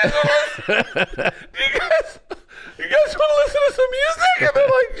you guys want to listen to some music? And they're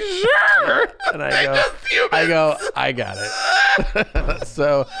like, sure. And I got it.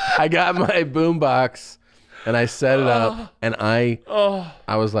 So I got my boombox and I set it up, and I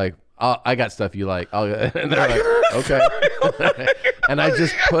was like, I got stuff you like. And they're like, okay. And I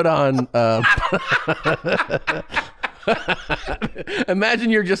just put on. Imagine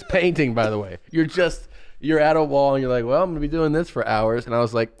you're just painting, by the way. You're at a wall and you're like, well, I'm going to be doing this for hours. And I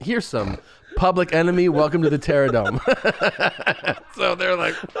was like, here's some Public Enemy, Welcome to the Terradome. So they're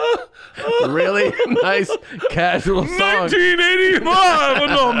like, really nice, casual song.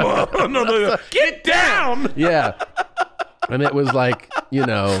 1985, get down. Yeah. And it was like,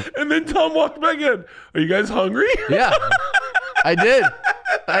 And then Tom walked back in. Are you guys hungry? Yeah. I did.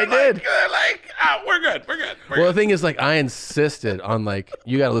 They're like, we're good. Well, the thing is, like, I insisted on, like,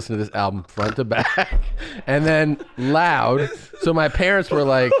 you got to listen to this album front to back, and then loud. So my parents were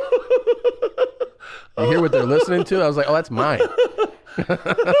like, you hear what they're listening to? I was like, oh, that's mine. Your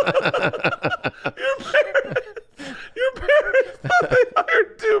parents thought they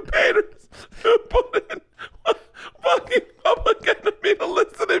hired two painters to put in fucking Public Enemy to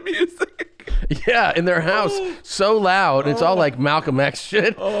listen to music. Yeah, in their house, so loud. It's all like Malcolm X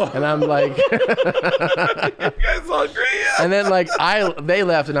shit, and I'm like, You guys hungry? and then like they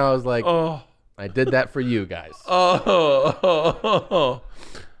left, and I was like, I did that for you guys.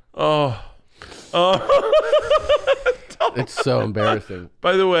 It's so embarrassing.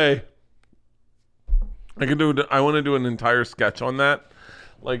 By the way, I want to do an entire sketch on that.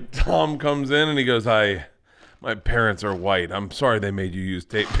 Like Tom comes in and he goes, my parents are white. I'm sorry they made you use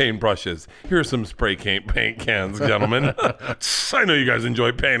paint brushes. Here's some spray paint cans, gentlemen. I know you guys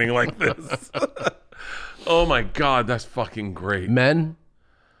enjoy painting like this. Oh my God, that's fucking great. Men?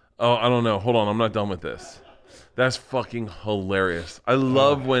 Oh, I don't know. Hold on, I'm not done with this. That's fucking hilarious. I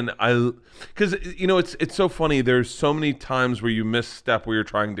love because it's so funny. There's so many times where you misstep where you're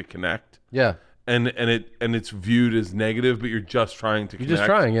trying to connect. Yeah. And it's viewed as negative, but you're just trying to connect. You're just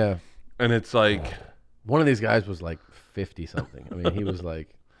trying, yeah. And it's like, one of these guys was like 50 something. I mean, he was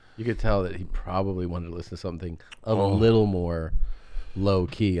like, you could tell that he probably wanted to listen to something a little more low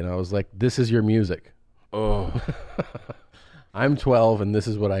key. And I was like, this is your music. oh, I'm 12 and this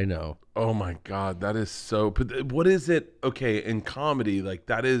is what I know. oh my God, that is so. But what is it? Okay, in comedy, like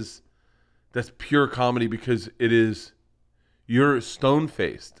that's pure comedy because you're stone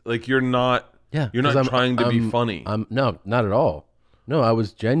faced. Like you're not. Yeah, you're not trying to be funny. No, not at all. No, I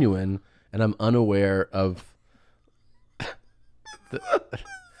was genuine, and I'm unaware of. So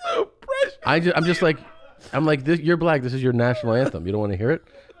precious. I'm just like, I'm like, this, you're black. This is your national anthem. You don't want to hear it,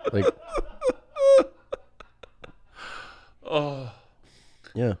 like. Oh,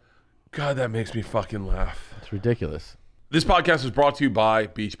 yeah. God, that makes me fucking laugh. It's ridiculous. This podcast is brought to you by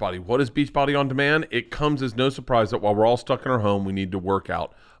Beachbody. What is Beachbody On Demand? It comes as no surprise that while we're all stuck in our home, we need to work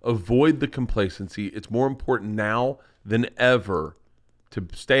out. Avoid the complacency. It's more important now than ever to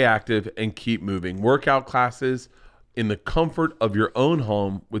stay active and keep moving. Workout classes in the comfort of your own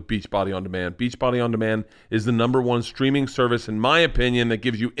home with Beachbody On Demand. Beachbody On Demand is the #1 streaming service, in my opinion, that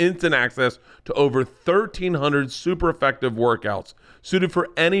gives you instant access to over 1,300 super effective workouts suited for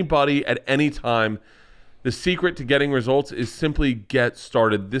anybody at any time. The secret to getting results is simply get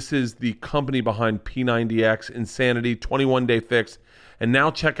started. This is the company behind P90X, Insanity, 21-Day Fix, and now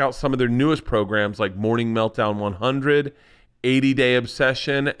check out some of their newest programs like Morning Meltdown 100, 80-Day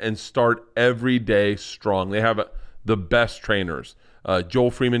Obsession, and Start Every Day Strong. They have the best trainers,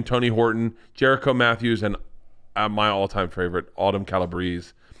 Joel Freeman, Tony Horton, Jericho Matthews, and my all-time favorite, Autumn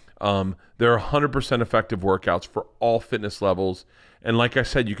Calabrese. They're 100% effective workouts for all fitness levels, and like I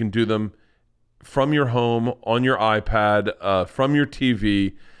said, you can do them from your home, on your iPad, from your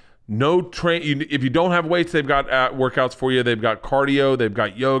TV. If you don't have weights, they've got workouts for you. They've got cardio, they've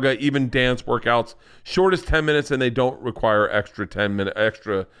got yoga, even dance workouts. Short as 10 minutes, and they don't require extra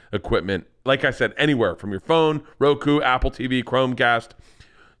equipment. Like I said, anywhere from your phone, Roku, Apple TV, Chromecast,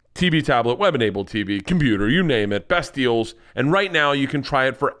 TV tablet, web-enabled TV, computer, you name it. Best deals. And right now, you can try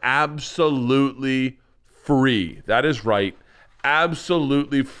it for absolutely free. That is right,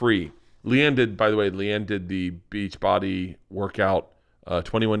 absolutely free. Leanne did the Beachbody workout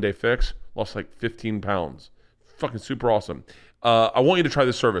 21-day fix, lost like 15 pounds. Fucking super awesome. I want you to try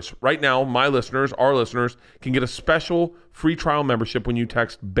this service. Right now, our listeners, can get a special free trial membership when you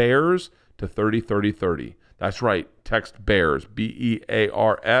text BEARS to 303030. That's right. Text BEARS,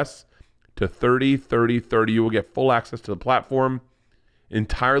 BEARS, to 303030. You will get full access to the platform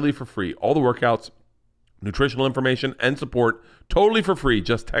entirely for free. All the workouts, nutritional information, and support totally for free.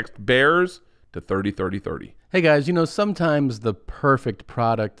 Just text BEARS to 303030. Hey guys, sometimes the perfect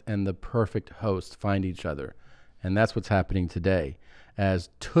product and the perfect host find each other. And that's what's happening today, as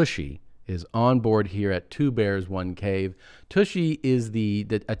Tushy is on board here at Two Bears, One Cave. Tushy is the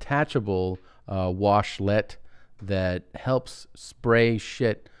attachable washlet that helps spray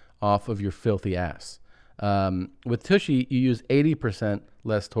shit off of your filthy ass. With Tushy, you use 80%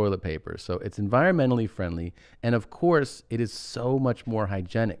 less toilet paper, so it's environmentally friendly, and of course, it is so much more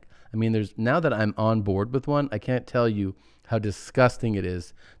hygienic. I mean, now that I'm on board with one, I can't tell you how disgusting it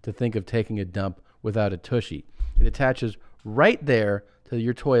is to think of taking a dump without a Tushy. It attaches right there to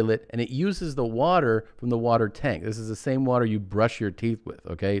your toilet, and it uses the water from the water tank. This is the same water you brush your teeth with,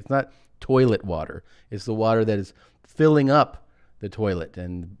 okay? It's not toilet water. It's the water that is filling up the toilet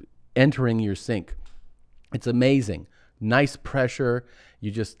and entering your sink. It's amazing. Nice pressure.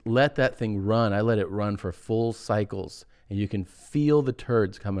 You just let that thing run. I let it run for full cycles, and you can feel the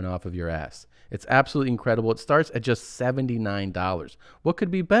turds coming off of your ass. It's absolutely incredible. It starts at just $79. What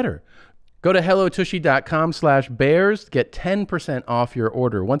could be better? Go to hellotushy.com/bears, get 10% off your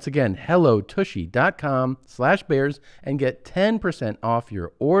order. Once again, hellotushy.com/bears and get 10% off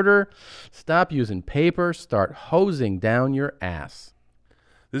your order. Stop using paper, start hosing down your ass.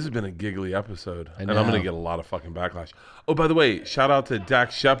 This has been a giggly episode, I and I'm going know. to get a lot of fucking backlash. Oh, by the way, shout out to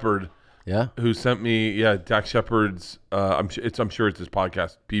Dax Shepard, Yeah. who sent me, Dax Shepard's, I'm sure it's his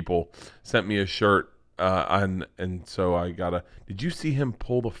podcast, people, sent me a shirt, and so I gotta, did you see him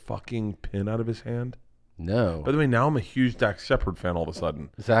pull the fucking pin out of his hand? No. By the way, now I'm a huge Dax Shepard fan all of a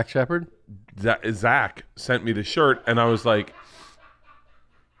sudden. Zach Shepard? Zach sent me the shirt, and I was like,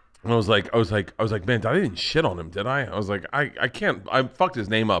 man, I didn't shit on him, did I? I was like, I can't. I fucked his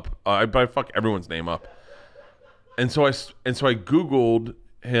name up. I fuck everyone's name up. And so I Googled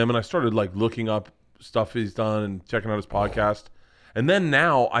him, and I started like looking up stuff he's done and checking out his podcast. And then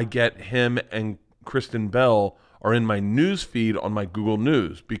now I get him and Kristen Bell are in my news feed on my Google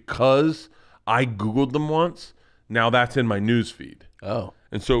News because I Googled them once. Now that's in my news feed. Oh.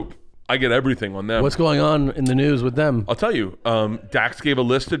 And so I get everything on them. What's going on in the news with them? I'll tell you. Dax gave a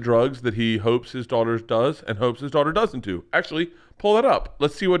list of drugs that he hopes his daughter does and hopes his daughter doesn't do. Actually, pull that up.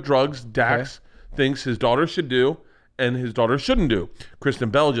 Let's see what drugs Dax thinks his daughter should do and his daughter shouldn't do. Kristen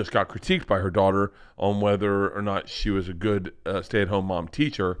Bell just got critiqued by her daughter on whether or not she was a good stay-at-home mom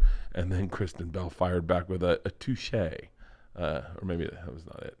teacher, and then Kristen Bell fired back with a touche. Or maybe that was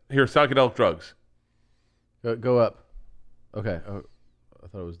not it. Here, psychedelic drugs. Go up. Okay. Oh, I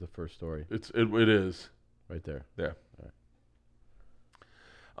thought it was the first story. It is. Right there. There.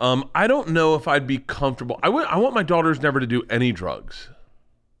 I don't know if I'd be comfortable. I want my daughters never to do any drugs.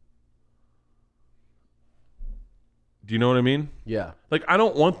 Do you know what I mean? Yeah. Like, I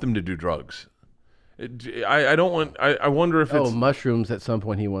don't want them to do drugs. I don't want. I wonder if it's. Mushrooms. At some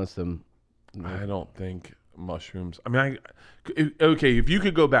point, he wants them. I don't think mushrooms. I mean, okay. If you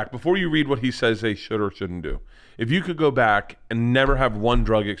could go back before you read what he says they should or shouldn't do, if you could go back and never have one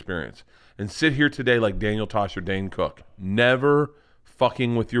drug experience and sit here today like Daniel Tosh or Dane Cook, never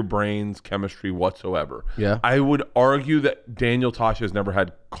fucking with your brain's chemistry whatsoever. Yeah. I would argue that Daniel Tosh has never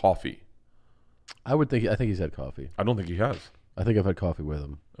had coffee. I think he's had coffee. I don't think he has. I think I've had coffee with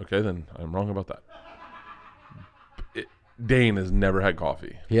him. Okay, then I'm wrong about that. Dane has never had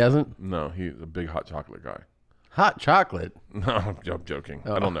coffee. He hasn't? No, he's a big hot chocolate guy. Hot chocolate? No, I'm joking.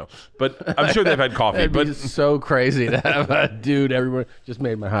 I don't know. But I'm sure they've had coffee. It'd But be so crazy to have a dude everywhere. Just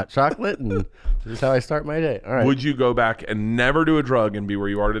made my hot chocolate, and this is how I start my day. All right. would you go back and never do a drug and be where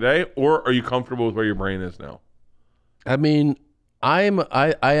you are today? Or are you comfortable with where your brain is now? I mean, I am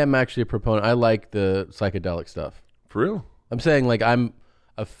actually a proponent. I like the psychedelic stuff. For real? I'm saying, like, I'm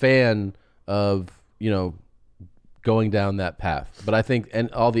a fan of, going down that path. But I think,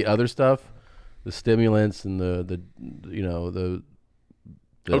 and all the other stuff, the stimulants and the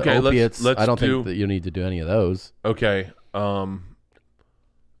Okay, opiates, let's I don't do- think that you need to do any of those. Okay.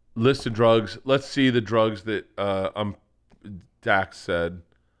 List of drugs. Let's see the drugs that Dax said.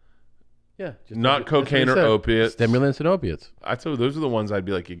 Yeah. Not cocaine or opiates. Stimulants and opiates. I'd say those are the ones I'd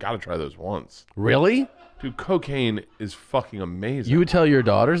be like, you got to try those once. Really? Dude, cocaine is fucking amazing. You would tell your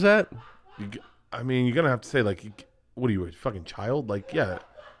daughters that? You're going to have to say, like, what are you, a fucking child? Like, yeah,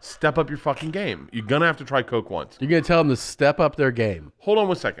 step up your fucking game. You're going to have to try coke once. You're going to tell them to step up their game. Hold on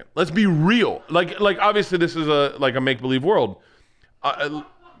 1 second. Let's be real. Like obviously this is a make-believe world. I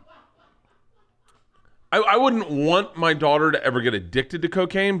wouldn't want my daughter to ever get addicted to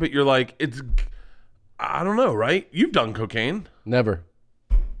cocaine, but you're like, I don't know, right? You've done cocaine. Never.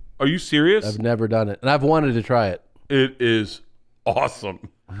 Are you serious? I've never done it. And I've wanted to try it. It is awesome.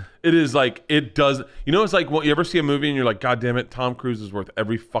 It is like, it does. It's like, you ever see a movie and you're like, God damn it, Tom Cruise is worth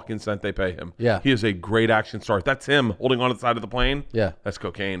every fucking cent they pay him. Yeah. He is a great action star. That's him holding on to the side of the plane. Yeah. That's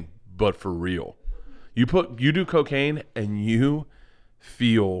cocaine, but for real. You do cocaine and you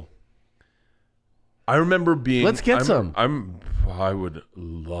feel. I remember being. Let's get some. I would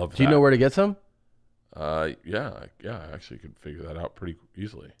love that. Do you know where to get some? Yeah. I actually could figure that out pretty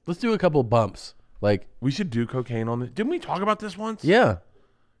easily. Let's do a couple bumps. Like, We should do cocaine on the. Didn't we talk about this once? yeah.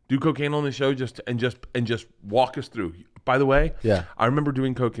 Do cocaine on the show just walk us through. By the way, Yeah. I remember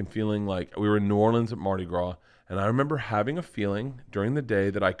doing coke and feeling like we were in New Orleans at Mardi Gras, and I remember having a feeling during the day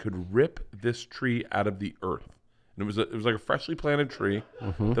that I could rip this tree out of the earth. And it was like a freshly planted tree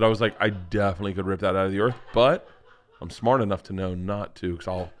that I was like, I definitely could rip that out of the earth, but I'm smart enough to know not to, because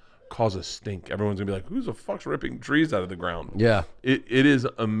I'll cause a stink. Everyone's gonna be like, who the fuck's ripping trees out of the ground? Yeah. It is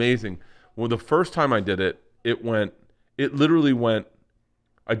amazing. Well, the first time I did it, it literally went.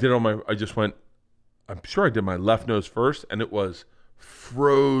 I'm sure I did my left nose first, and it was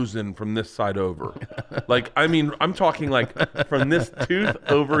frozen from this side over. Like, I mean, I'm talking like from this tooth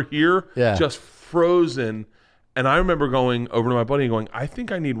over here, Yeah. just frozen. And I remember going over to my buddy and going, I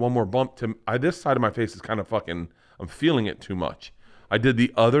think I need one more bump this side of my face is kind of fucking, I'm feeling it too much. I did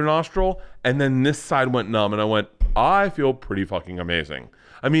the other nostril, and then this side went numb, and I went, I feel pretty fucking amazing.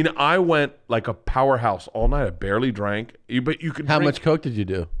 I mean, I went like a powerhouse all night. I barely drank. But you could. How drink, much coke did you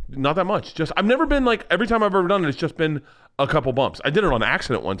do? Not that much. Just I've never been like every time I've ever done it. It's just been a couple bumps. I did it on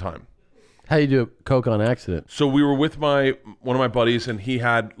accident one time. How do you do coke on accident? So we were with one of my buddies, and he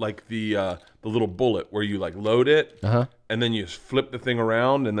had like the little bullet where you like load it, and then you just flip the thing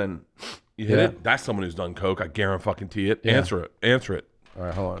around, and then you hit it. That's someone who's done coke. I guarantee it. Yeah. Answer it. All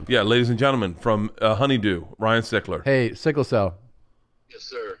right, hold on. Yeah, ladies and gentlemen, from Honeydew, Ryan Sickler. Hey, Sickle Cell. Yes,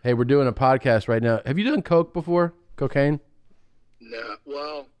 sir. Hey, we're doing a podcast right now. Have you done coke before? Cocaine? No,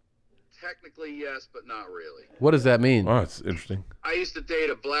 well, technically yes, but not really. What does that mean? Oh, that's interesting. I used to date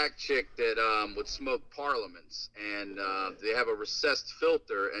a black chick that would smoke Parliaments, and they have a recessed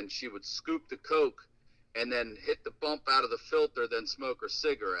filter, and she would scoop the coke and then hit the bump out of the filter, then smoke her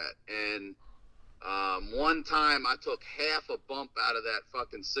cigarette. And one time I took half a bump out of that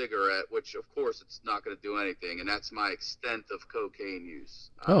fucking cigarette, which of course it's not going to do anything, and that's my extent of cocaine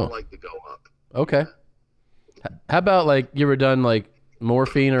use. I don't like to go up. Okay. How about like you ever done like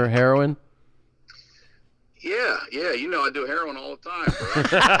morphine or heroin? Yeah, you know I do heroin all the time, bro.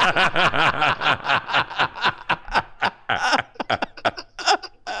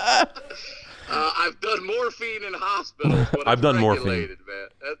 I've done morphine in hospitals, but I've done morphine. Man.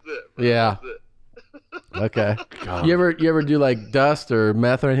 That's it. Bro. Yeah. That's it. Okay. You ever do like dust or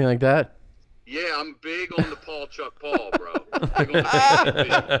meth or anything like that? Yeah, I'm big on the Paul Chuck Paul, bro. Big on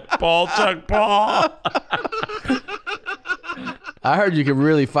the Paul Chuck Paul. I heard you could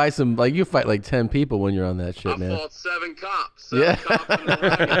really fight some. Like you fight like 10 people when you're on that shit, I man. fought 7 cops. Yeah. 7 cops in a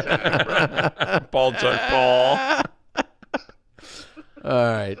orangutan, bro. Paul Chuck Paul. All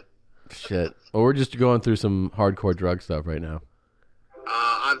right. Shit. Well, we're just going through some hardcore drug stuff right now.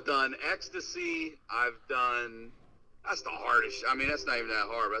 I've done ecstasy. That's the hardest. I mean, that's not even that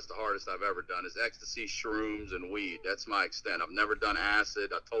hard. That's the hardest I've ever done is ecstasy, shrooms, and weed. That's my extent. I've never done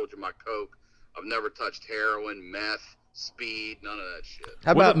acid. I told you my coke. I've never touched heroin, meth, speed, none of that shit.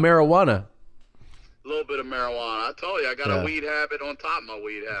 How about marijuana? A little bit of marijuana. I told you, I got a weed habit on top of my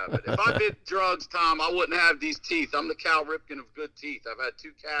weed habit. If I did drugs, Tom, I wouldn't have these teeth. I'm the Cal Ripken of good teeth. I've had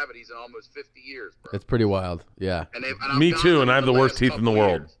 2 cavities in almost 50 years, bro. It's pretty wild. Yeah. And Me too, and I have the worst teeth in the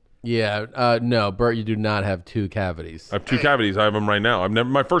world. Yeah. No, Bert, you do not have 2 cavities. I have 2 cavities. I have them right now.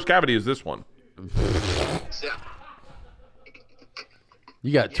 My first cavity is this one.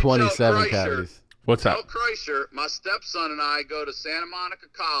 You got 27 cavities. What's that? Joe Kreischer, my stepson and I go to Santa Monica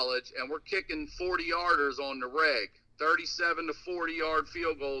College, and we're kicking 40-yarders on the reg, 37 to 40-yard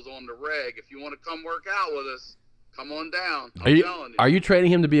field goals on the reg. If you want to come work out with us, come on down. I'm telling you. Are you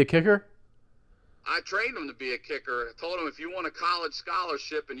training him to be a kicker? I trained him to be a kicker. I told him if you want a college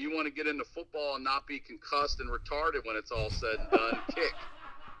scholarship and you want to get into football and not be concussed and retarded when it's all said and done, kick.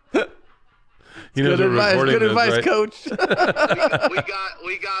 Good advice, right? Coach. we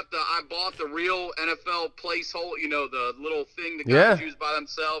got I bought the real NFL placeholder, you know, the little thing the guys use by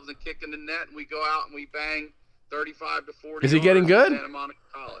themselves and kick in the net, and we go out and we bang 35 to 40. Is he getting good? Santa Monica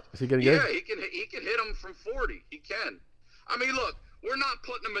College. Is he getting good? Yeah, he can hit them from 40. He can. I mean, look, we're not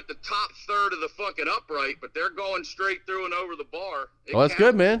putting them at the top third of the fucking upright, but they're going straight through and over the bar. Well, that's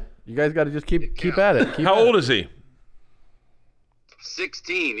good, man. You guys got to just keep at it. How old is he?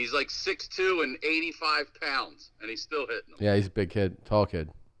 16. He's like 6'2" and 85 pounds, and he's still hitting them. Yeah, he's a big kid, tall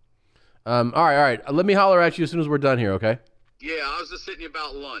kid. All right. Let me holler at you as soon as we're done here, okay? Yeah, I was just hitting you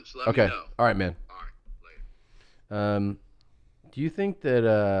about lunch. Let me know. All right, man. All right, later. Do you think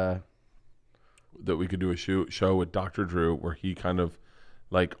that that we could do a show with Dr. Drew where he kind of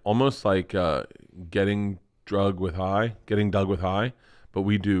like almost like getting dug with high, but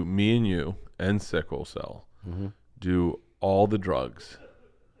we do me and you and Sickle Cell do all the drugs,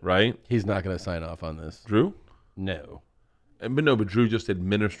 right? He's not going to sign off on this. Drew? No. But Drew just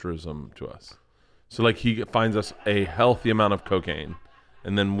administers them to us. So like he finds us a healthy amount of cocaine,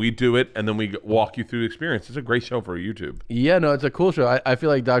 and then we do it, and then we walk you through the experience. It's a great show for YouTube. Yeah, no, it's a cool show. I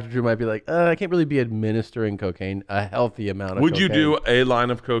feel like Dr. Drew might be like, I can't really be administering cocaine, a healthy amount of Would cocaine. you do a line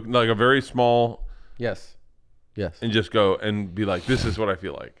of coke, like a very small... Yes. And just go and be like, this is what I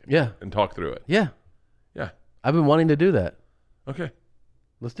feel like. Yeah. And talk through it. Yeah. Yeah. I've been wanting to do that. Okay.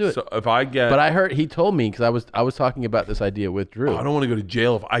 Let's do it. So if I get... But I heard, he told me, because I was talking about this idea with Drew. Oh, I don't want to go to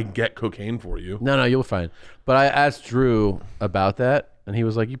jail if I get cocaine for you. No, you'll be fine. But I asked Drew about that, and he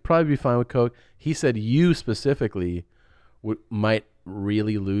was like, you'd probably be fine with coke. He said you specifically might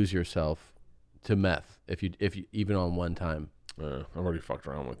really lose yourself to meth if you even on one time. I've already fucked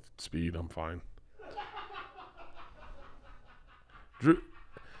around with speed. I'm fine. Drew...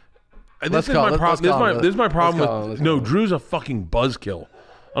 This is my problem with... Drew's a fucking buzzkill.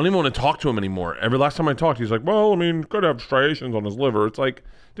 I don't even want to talk to him anymore. Every last time I talked, he's like, well, I mean, could have striations on his liver. It's like,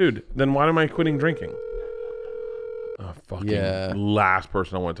 dude, then why am I quitting drinking? Fucking last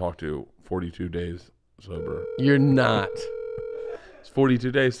person I want to talk to, 42 days sober. You're not. It's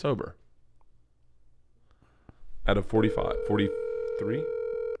 42 days sober. Out of 45. 43?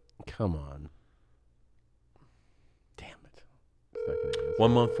 Come on. Damn it. It's not gonna answer.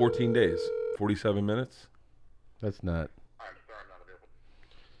 1 month, 14 days. 47 minutes? That's not.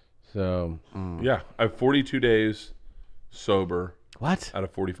 So. Yeah, I have 42 days sober. What? Out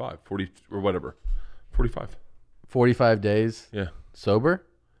of 45. 40 or whatever. 45. 45 days Yeah. sober?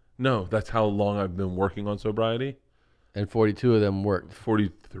 No, that's how long I've been working on sobriety. And 42 of them worked.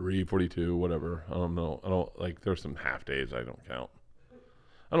 43, 42, whatever. I don't know. I don't like. There's some half days I don't count.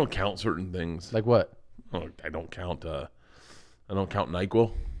 I don't count certain things. Like what? I don't count. I don't count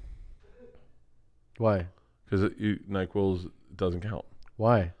NyQuil Why? because NyQuil doesn't count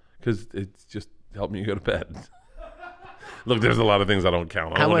Why? because it's just helping you go to bed. Look, there's a lot of things I don't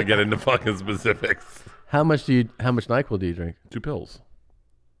count. I How don't want much- to get into fucking specifics. How much NyQuil do you drink? 2 pills.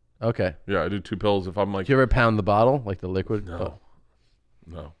 Okay. Yeah, I do 2 pills if I'm like. Do you ever pound the bottle, like the liquid? No.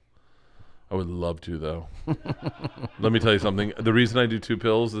 No. I would love to, though. Let me tell you something. The reason I do 2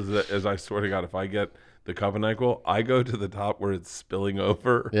 pills is that, as I swear to God, if I get the cup of NyQuil, I go to the top where it's spilling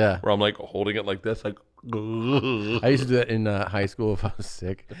over. Yeah. Where I'm like holding it like this, like. I used to do that in high school if I was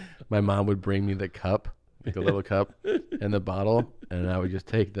sick. My mom would bring me the cup, like a little cup, and the bottle, and I would just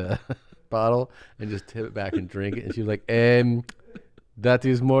take the bottle and just tip it back and drink it. And she was like, that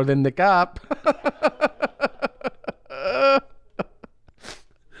is more than the cup. I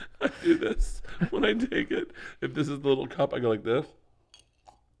do this when I take it. If this is the little cup, I go like this.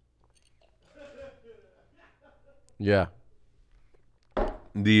 Yeah.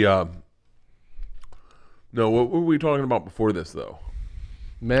 No, what were we talking about before this, though?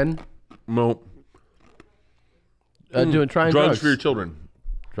 Men No. trying drugs for your children.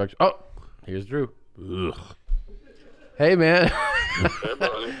 Drugs. Oh, here's Drew. Ugh. Hey, man.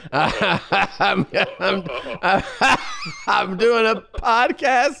 I'm doing a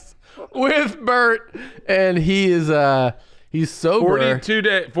podcast with Bert, and he's sober.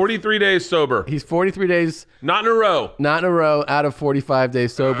 43 days sober. He's 43 days, Not in a row. not in a row, out of 45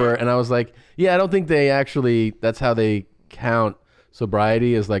 days sober. And I was like, yeah, I don't think that's how they count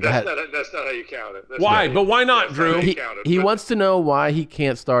sobriety. Is like That's not how you count it. That's Why? not- But why not, that's not how Drew? you he, count it. he But wants to know why he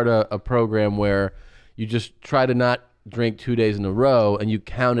can't start a program where you just try to not drink 2 days in a row and you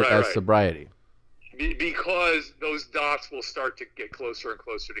count it as Right. sobriety. because those dots will start to get closer and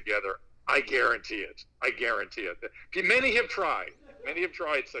closer together. I guarantee it. Many have tried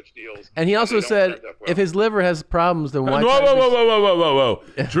such deals. And he also they don't said end up well. if his liver has problems, then why? Whoa, try to whoa, be- whoa, whoa, whoa, whoa,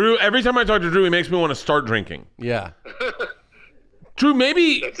 whoa. Drew, every time I talk to Drew, he makes me want to start drinking. Yeah. Drew,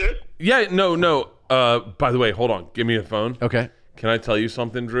 maybe. That's it? Yeah, no. By the way, hold on. Give me a phone. Okay. Can I tell you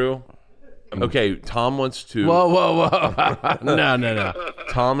something, Drew? Okay, Tom wants to. Whoa. No.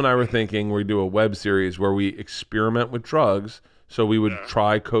 Tom and I were thinking we do a web series where we experiment with drugs. So we would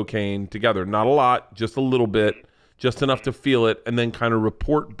try cocaine together. Not a lot, just a little bit, just enough to feel it, and then kind of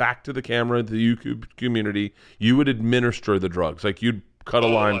report back to the camera, to the YouTube community. You would administer the drugs. Like you'd cut a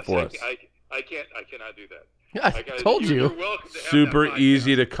line for us. I cannot do that. I told You're you. welcome to have Super that podcast.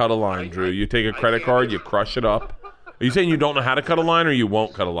 easy to cut a line, Drew. You take a credit can't card, do you it. crush it up. Are you saying you don't know how to cut a line or you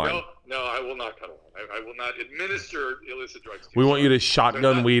won't cut a line? No, I will not cut a line. I will not administer illicit drugs. We want you to So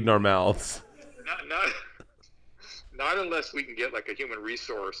shotgun not- weed in our mouths. Not unless we can get like a human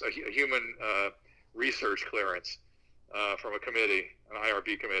resource, a human research clearance from a committee, an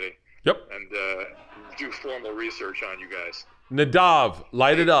IRB committee, Yep. and do formal research on you guys. Nadav,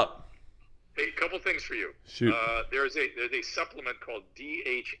 light it up. Hey, a couple things for you. Shoot. There's a supplement called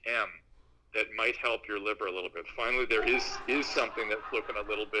DHM that might help your liver a little bit. Finally, there is something that's looking a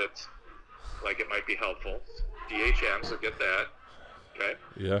little bit like it might be helpful. DHM, so get that. Okay.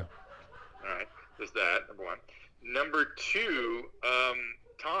 Yeah. All right. There's that, number one. Number two,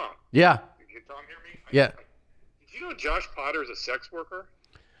 Tom. Yeah. Can Tom hear me? Yeah. Did you know Josh Potter is a sex worker?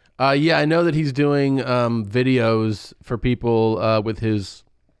 Yeah, I know that he's doing videos for people with his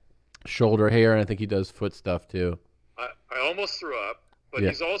shoulder hair, and I think he does foot stuff too. I almost threw up, but Yeah.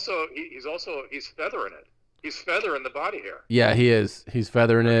 he's feathering it. He's feathering the body hair. Yeah, he is. He's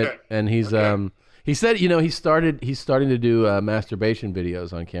feathering it, Okay. and he's he said, he's starting to do masturbation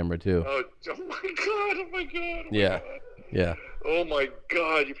videos on camera too. Oh my god! Oh my god! Yeah. Oh my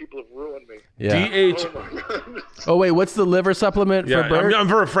god! You people have ruined me. Yeah. DH. Oh my god. Oh wait, what's the liver supplement Yeah, for Bert? I'm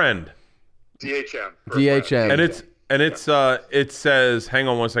for a friend. DHM. DHM. And it says, hang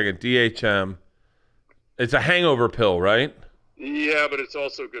on one second, DHM. It's a hangover pill, right? Yeah, but it's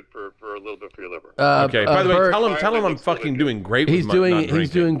also good for a little bit for your liver. Okay. By the way, Bert, tell him I'm fucking doing great. He's with not doing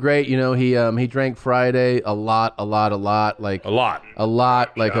drinking. great. You know, he drank Friday a lot, like A lot.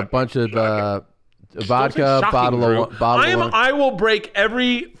 like a bunch of vodka, Shocking, bottle Drew. of wine. I will break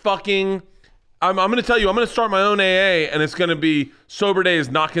every fucking. I'm going to tell you. I'm going to start my own AA, and it's going to be sober days,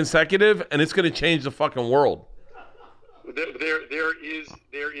 not consecutive, and it's going to change the fucking world. There is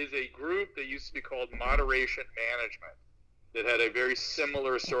a group that used to be called Moderation Management that had a very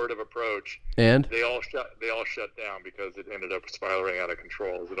similar sort of approach. And they all shut down because it ended up spiraling out of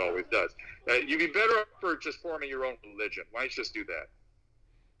control, as it always does. You'd be better off for just forming your own religion. Why don't you just do that?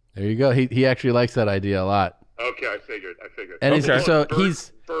 there you go. He actually likes that idea a lot. Okay, I figured. And Okay.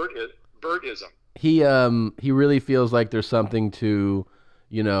 he's Bertism. he really feels like there's something to,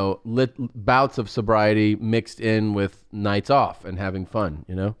 you know, bouts of sobriety mixed in with nights off and having fun,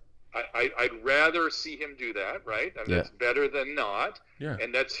 you know? I'd rather see him do that, right? And that's better than not. Yeah.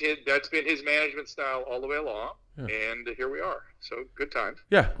 And that's been his management style all the way along. Yeah. And here we are. So good times.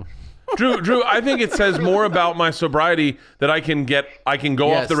 Yeah. Drew, I think it says more about my sobriety that I can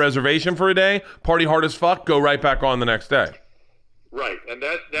go off the reservation for a day, party hard as fuck, go right back on the next day. Right. And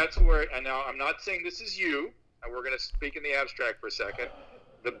that's where, and now I'm not saying this is you, and we're going to speak in the abstract for a second.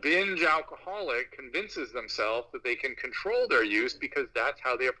 The binge alcoholic convinces themselves that they can control their use because that's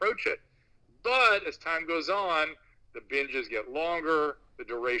how they approach it. But as time goes on, the binges get longer, the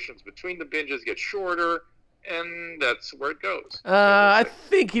durations between the binges get shorter, and that's where it goes. I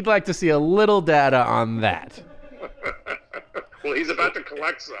think he'd like to see a little data on that. Well, he's about to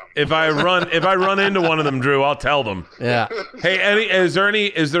collect some. If I run into one of them, Drew, I'll tell them. Yeah. Hey, is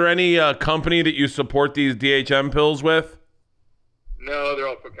there any company that you support these DHM pills with? No, they're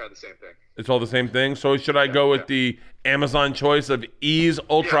all kind of the same thing. It's all the same thing. So should I go with the Amazon choice of Ease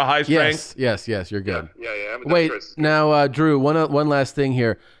Ultra High Strength? Yes, you're good. Yeah. Wait, now, Drew, one last thing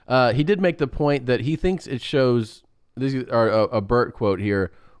here. He did make the point that he thinks it shows, this is a Bert quote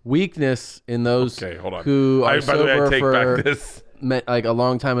here, weakness in those who are sober for like a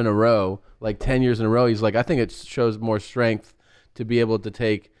long time in a row, like 10 years in a row. He's like, I think it shows more strength to be able to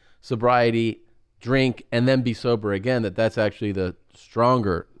take sobriety, drink, and then be sober again, that's actually the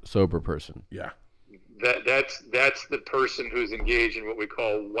stronger sober person. Yeah. That's the person who's engaged in what we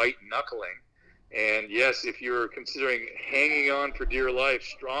call white knuckling. And yes, if you're considering hanging on for dear life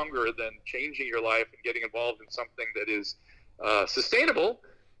stronger than changing your life and getting involved in something that is sustainable,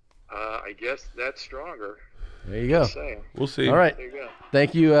 I guess that's stronger. There you go. We'll see. All right. There you go.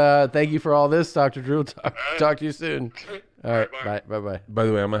 Thank you for all this, Dr. Drew. Talk to you soon. All right. Bye. By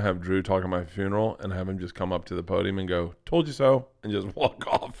the way, I'm going to have Drew talk at my funeral and have him just come up to the podium and go, told you so, and just walk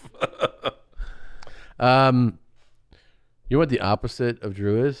off. You know what the opposite of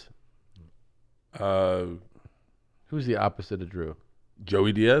Drew is? Who's the opposite of Drew?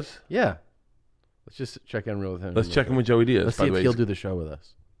 Joey Diaz? Yeah. Let's just check in real with him. Let's check in with Joey Diaz. Let's see if he'll do the show with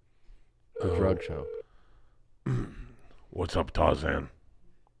us. The drug show. What's up, Tarzan?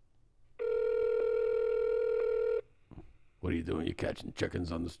 What are you doing? You catching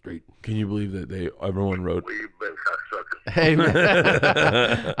chickens on the street? Can you believe that everyone wrote? Hey,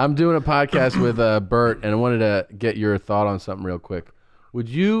 man. I'm doing a podcast with Bert, and I wanted to get your thought on something real quick. Would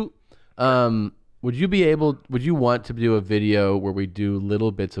you want to do a video where we do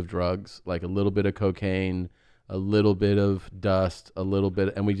little bits of drugs, like a little bit of cocaine, a little bit of dust, a little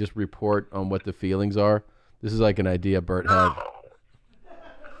bit, and we just report on what the feelings are? This is like an idea Bert had.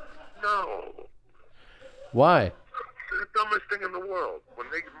 No. Why? The dumbest thing in the world. When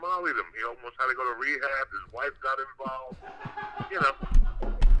they mollied him, he almost had to go to rehab. His wife got involved. You know,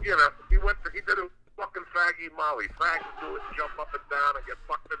 he did a fucking faggy molly. Fags do it, jump up and down and get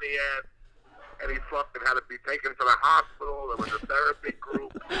fucked in the ass. And he fucking had to be taken to the hospital. There was a therapy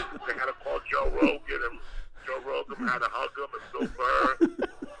group. They had to call Joe Rogan, and Joe Rogan had to hug him and Bill Burr.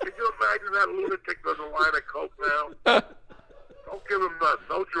 Can you imagine that lunatic does a line of coke now? Don't give him none.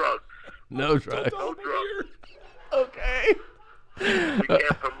 No drugs. No drugs. No drugs. Okay. We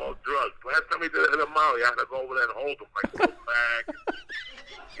can't promote drugs. Last time he did it in a Molly, I had to go over there and hold him like a little bag.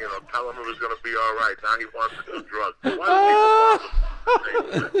 You know, tell him it was going to be all right. Now he wants to do drugs. Why do people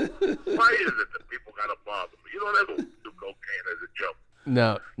bother him? Why is it that people got to bother him? You don't ever do cocaine as a joke.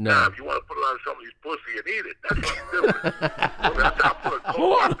 No. Now, if you want to put it on somebody's pussy and eat it, that's something different.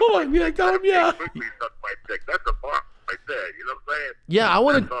 Hold on. Yeah, tell him, yeah. Quickly suck my dick. That's a bar right there. You know what I'm saying? Yeah, I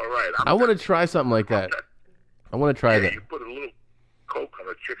want That's all right. to. I want to try something like that. I want to try that. You put a little coke on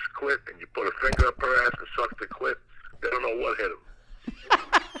a chick's clit, and you put a finger up her ass and suck the clit. They don't know what hit them.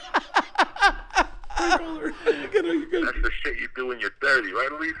 That's the shit you do when you're dirty, right,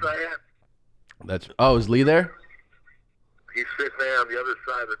 Elisa? Is Lee there? He's sitting there on the other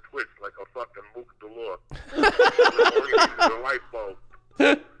side of the Twitch like a fucking Mook Delore. All he needs is a light bulb.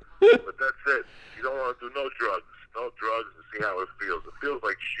 But that's it. You don't want to do no drugs. No drugs and see how it feels. It feels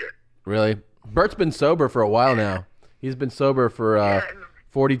like shit. Really? Bert's been sober for a while now. He's been sober for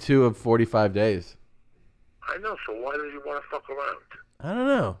 42 of 45 days. I know, so why does he want to fuck around? I don't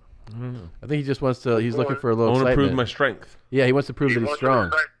know. I think he just wants to, he's looking for a little I want to excitement. prove my strength. Yeah, he wants to prove that he's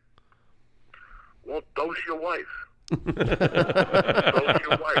strong. Well, dose your wife. Dose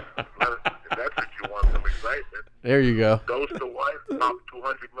your wife. If that's what you want, some excitement. There you go. Dose the wife, pop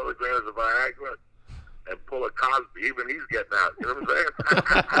 200 milligrams of Viagra, and pull a Cosby. Even he's getting out. You know what I'm saying?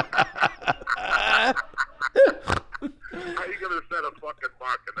 How you going to set a fucking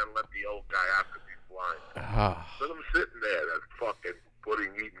mark and then let the old guy out because he's blind? Let him sitting there, that fucking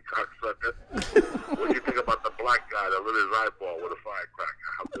pudding-eating cocksucker. What do you think about the black guy that lit his eyeball with a firecracker?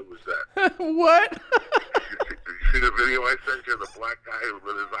 How good was that? What? Did you see the video I sent you? The black guy who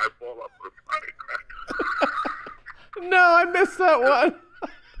lit his eyeball up with a firecracker. No, I missed that one.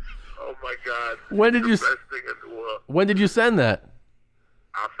 Oh my God! When did you? Best thing in the world. When did you send that?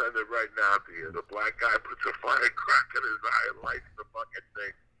 I'll send it right now to you. The black guy puts a firecracker in his eye and lights the fucking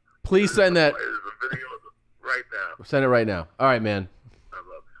thing. Please send that. There's a video right now. Send it right now. All right, man.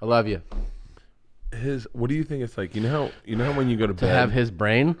 I love you. What do you think it's like? You know how when you go to bed, To have his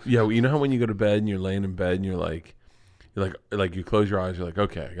brain? Yeah, you know how when you go to bed and you're laying in bed and you're like you close your eyes, you're like,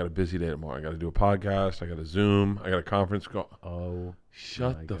 okay, I got a busy day tomorrow. I got to do a podcast. I got to Zoom. I got a conference call. Oh,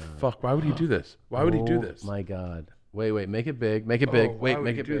 shut the fuck! Why would he do this? Why would he do this? Oh my God! Wait, make it big. Make it big. Wait,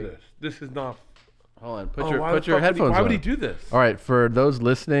 make it big. This is not. Hold on. Put your headphones on. Why would he do this? All right, for those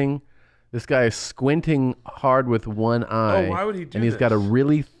listening, this guy is squinting hard with one eye. Why would he do And he's got a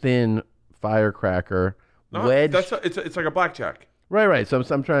really thin firecracker wedged. It's like a blackjack. Right. So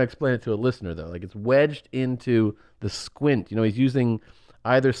I'm trying to explain it to a listener, though. Like, it's wedged into the squint. You know, he's using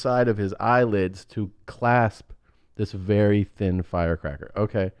either side of his eyelids to clasp this very thin firecracker.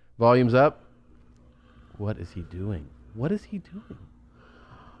 Okay, volume's up. What is he doing? What is he doing?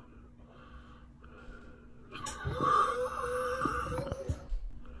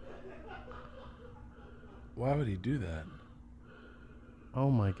 Why would he do that? Oh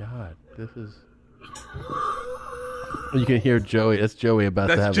my God, this is... You can hear Joey. That's Joey about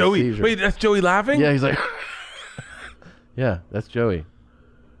to have Joey. a seizure. Wait, that's Joey laughing? Yeah, he's like... Yeah, that's Joey.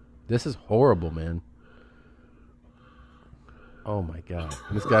 This is horrible, man. Oh my God.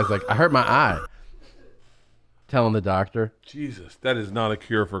 And this guy's like, I hurt my eye. Telling the doctor. Jesus, that is not a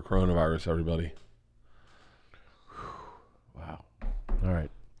cure for coronavirus, everybody. Wow. All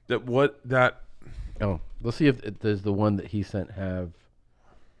right. Oh, let's see if does the one that he sent have...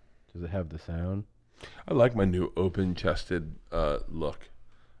 Does it have the sound? I like my new open-chested look.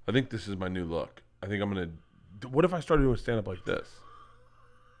 I think this is my new look. I think I'm going to... What if I started doing stand-up like this?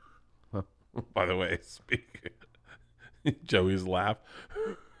 Huh. By the way, speaking... Joey's laugh.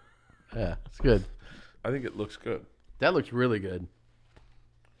 Yeah, it's good. I think it looks good. That looks really good.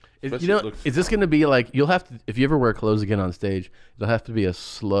 Is Especially this going to be like... You'll have to... If you ever wear clothes again on stage, it'll have to be a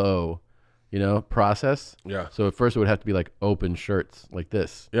slow, process. Yeah. So at first it would have to be like open shirts like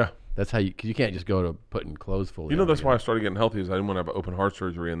this. Yeah. That's how because you can't just go to putting clothes fully. That's why I started getting healthy is I didn't want to have open heart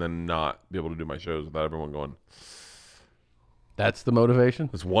surgery and then not be able to do my shows without everyone going. That's the motivation?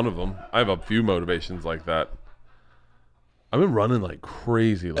 That's one of them. I have a few motivations like that. I've been running like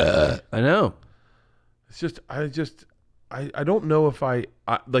crazy lately. I know. It's just, I don't know if I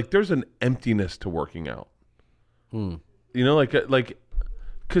there's an emptiness to working out.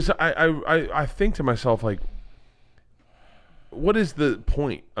 Because I think to myself, like, what is the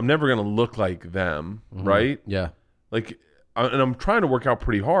point? I'm never going to look like them, right? Yeah. Like, and I'm trying to work out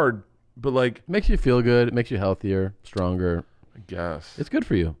pretty hard, but like... It makes you feel good. It makes you healthier, stronger. I guess. It's good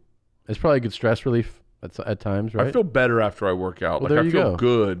for you. It's probably good stress relief at times, right? I feel better after I work out. Well, like, there I feel go.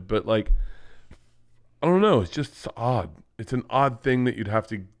 good, but like, I don't know. It's just odd. It's an odd thing that you'd have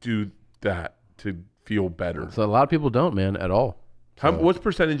to do that to feel better. So a lot of people don't, man, at all. What's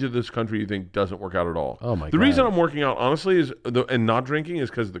percentage of this country you think doesn't work out at all? Oh my God. The reason I'm working out, honestly, and not drinking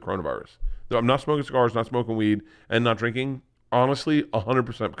is because of the coronavirus. I'm not smoking cigars, not smoking weed, and not drinking. Honestly,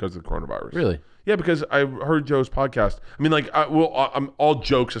 100% because of the coronavirus. Really? Yeah, because I heard Joe's podcast. I mean, like, I'm all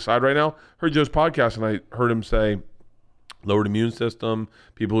jokes aside right now. Heard Joe's podcast, and I heard him say, lowered immune system,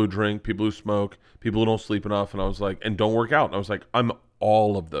 people who drink, people who smoke, people who don't sleep enough, and I was like, and don't work out. And I was like, I'm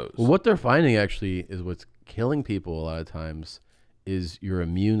all of those. Well, what they're finding actually is what's killing people a lot of times is your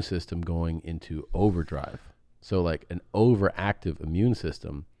immune system going into overdrive. So like an overactive immune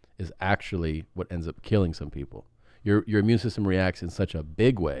system is actually what ends up killing some people. Your immune system reacts in such a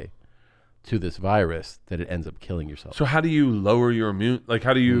big way to this virus that it ends up killing yourself. So how do you lower your immune? Like,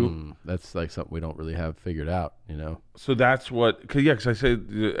 how do you? That's like something we don't really have figured out, So that's what. Because I say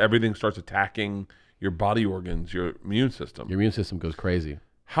everything starts attacking your body organs, your immune system. Your immune system goes crazy.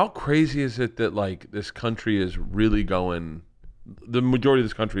 How crazy is it that like this country is really going? The majority of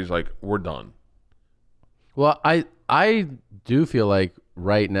this country is like, we're done. Well, I do feel like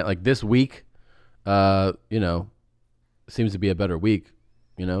right now, like this week, seems to be a better week.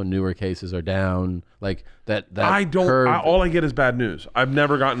 Newer cases are down. Like that. I don't. curve- All I get is bad news. I've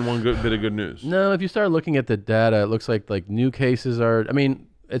never gotten one good bit of good news. No, if you start looking at the data, it looks like new cases are. I mean,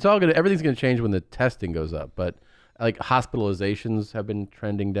 it's all gonna. Everything's gonna change when the testing goes up. But like hospitalizations have been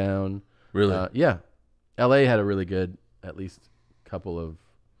trending down. Really? Yeah. LA had a really good, at least couple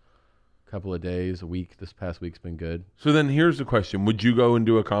of days, a week. This past week's been good. So then here's the question: would you go and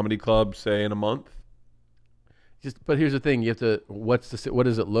do a comedy club, say, in a month? But here's the thing: you have to. What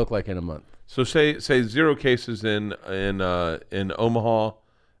does it look like in a month? So say 0 cases in Omaha,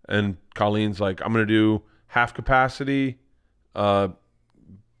 and Colleen's like, I'm gonna do half capacity. Are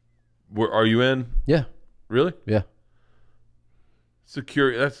you in? Yeah. Really? Yeah.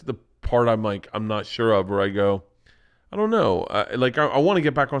 Security. That's the part I'm not sure of. Where I go, I don't know. I want to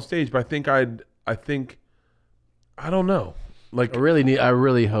get back on stage, but I think I don't know. Like I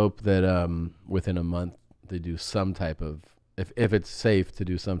really hope that within a month they do some type of, if it's safe to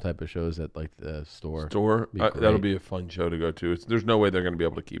do some type of shows at like the store. That'll be a fun show to go to. There's no way they're going to be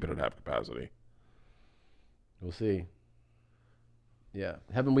able to keep it at half capacity. We'll see. Yeah.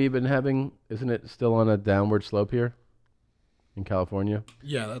 Haven't we been having, isn't it still on a downward slope here in California?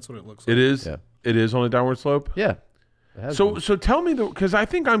 Yeah, that's what it looks like. It is. Yeah. It is on a downward slope. Yeah. So tell me, because I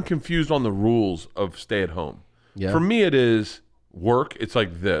think I'm confused on the rules of stay at home. Yeah. For me, it is work. It's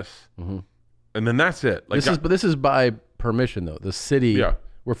like this, and then that's it. Like this is by permission though. The city. Yeah.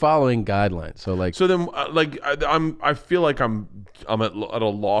 We're following guidelines. So like. So then, I feel like I'm at a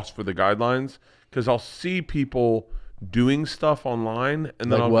loss for the guidelines, because I'll see people doing stuff online,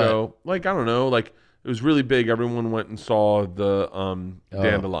 and then Like I'll what? go I don't know, like. It was really big. Everyone went and saw the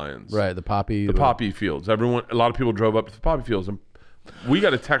dandelions. Right, the poppy fields. A lot of people drove up to the poppy fields, and we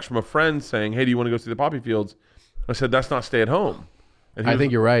got a text from a friend saying, "Hey, do you want to go see the poppy fields?" I said, "That's not stay at home." And I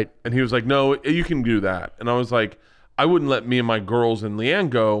think you're right. And he was like, "No, you can do that." And I was like, "I wouldn't let me and my girls and Leanne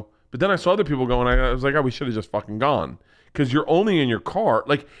go." But then I saw other people going. I was like, "Oh, we should have just fucking gone," because you're only in your car.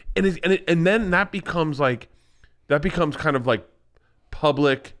 Like, and then that becomes kind of like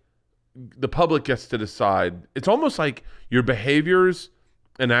public. The public gets to decide. It's almost like your behaviors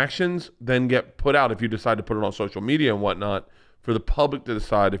and actions then get put out if you decide to put it on social media and whatnot, for the public to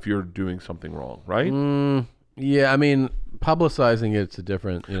decide if you're doing something wrong, right? Yeah, I mean, publicizing it's a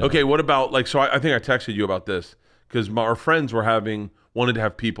different. Okay, what about I think I texted you about this, because our friends wanted to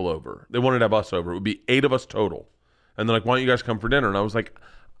have people over. They wanted to have us over. It would be 8 of us total, and they're like, "Why don't you guys come for dinner?" And I was like,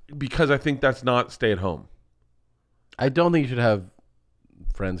 "Because I think that's not stay at home." I don't think you should have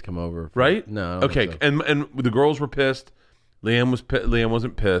friends come over, right? No. I don't Okay, think so. and the girls were pissed. Leanne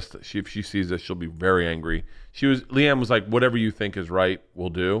wasn't pissed. If she sees this, she'll be very angry. Leanne was like, "Whatever you think is right, we'll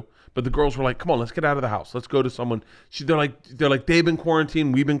do." But the girls were like, "Come on, let's get out of the house. Let's go to someone." They're like, "They've been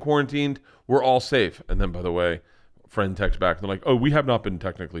quarantined. We've been quarantined. We're all safe." And then, by the way, friend texts back. And they're like, "Oh, we have not been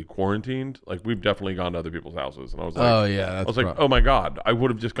technically quarantined. Like, we've definitely gone to other people's houses." And I was like, "Oh yeah." I was like, "Oh my god, I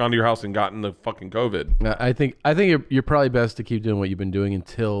would have just gone to your house and gotten the fucking COVID." I think you're probably best to keep doing what you've been doing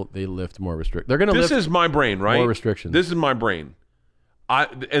until they lift more restrictions. They're gonna. This is my brain, right? More restrictions. This is my brain.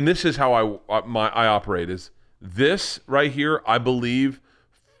 And this is how I operate. Is this right here? I believe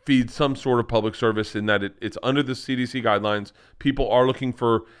feeds some sort of public service, in that it's under the CDC guidelines. People are looking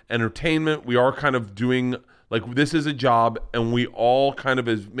for entertainment. We are kind of doing, like, this is a job, and we all kind of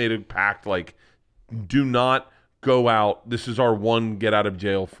has made a pact, like, do not go out. This is our one get out of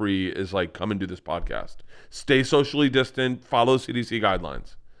jail free, is like, come and do this podcast. Stay socially distant, follow CDC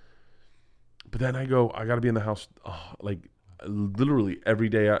guidelines. But then I go, I got to be in the house, literally every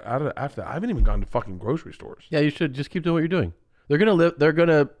day after that. I haven't even gone to fucking grocery stores. Yeah, you should just keep doing what you're doing.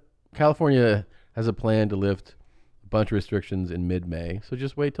 California has a plan to lift a bunch of restrictions in mid-May, so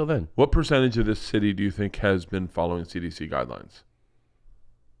just wait till then. What percentage of this city do you think has been following CDC guidelines?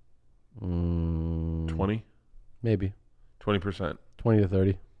 20? Maybe. 20%. 20 to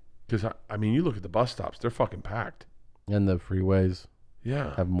 30. Because, I mean, you look at the bus stops, they're fucking packed. And the freeways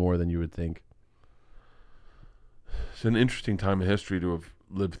have more than you would think. It's an interesting time in history to have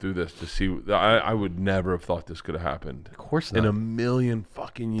lived through this, to see. I would never have thought this could have happened. Of course not. In a million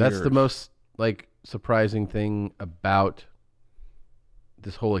fucking years. That's the most, surprising thing about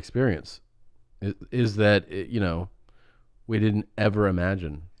this whole experience is that, we didn't ever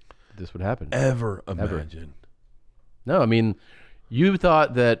imagine this would happen. Ever imagine? No, I mean, you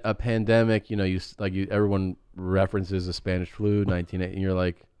thought that a pandemic, everyone references the Spanish flu, 1980, and you're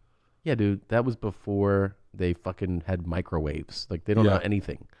like, yeah, dude, that was before they fucking had microwaves. Like, they don't know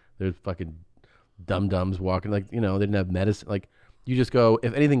anything. There's fucking dum-dums walking, they didn't have medicine. Like, you just go,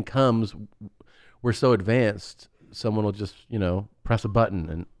 if anything comes, we're so advanced, someone will just, press a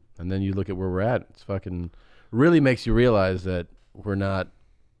button, and then you look at where we're at. It's fucking really makes you realize that we're not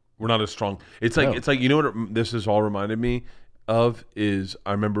as strong. It's like what this has all reminded me of is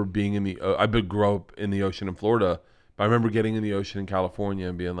I remember being I grew up in the ocean in Florida, but I remember getting in the ocean in California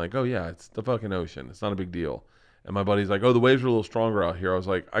and being like, oh yeah, it's the fucking ocean. It's not a big deal. And my buddy's like, oh, the waves are a little stronger out here. I was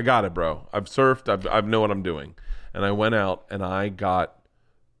like, I got it, bro. I've surfed. I know what I'm doing. And I went out and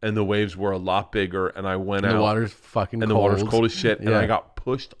and the waves were a lot bigger. And I went out. The water's fucking cold. And the water's cold as shit. Yeah. And I got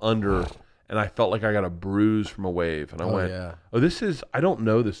pushed under and I felt like I got a bruise from a wave. And I went, I don't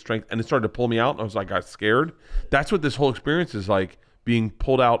know the strength. And it started to pull me out. And I was like, I got scared. That's what this whole experience is like, being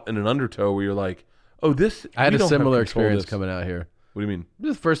pulled out in an undertow where you're like, oh, this. I had a similar experience coming out here. What do you mean?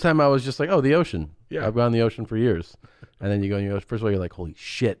 This is the first time I was just like, oh, the ocean. Yeah. I've gone in the ocean for years. And then you go in the ocean. First of all, you're like, holy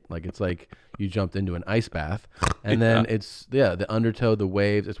shit. Like, it's like you jumped into an ice bath. And then it's, the undertow, the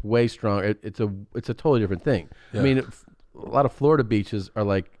waves, it's way stronger. It's a totally different thing. Yeah. I mean, a lot of Florida beaches are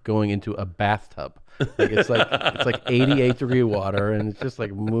like going into a bathtub. Like, it's like 88-degree water, and it's just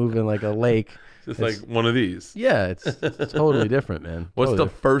like moving like a lake. Just like one of these. Yeah, it's totally different, man. What's totally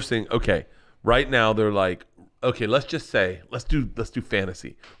the first thing? Okay, right now they're like, okay, let's just say, let's do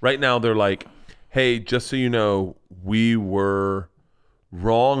fantasy. Right now they're like, hey, just so you know, we were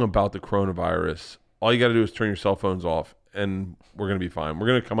wrong about the coronavirus. All you got to do is turn your cell phones off, and we're going to be fine. We're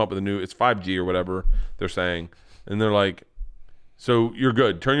going to come up with it's 5G or whatever they're saying. And they're like, so you're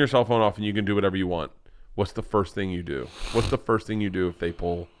good. Turn your cell phone off, and you can do whatever you want. What's the first thing you do? What's the first thing you do if they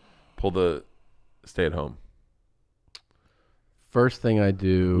pull the stay at home? First thing I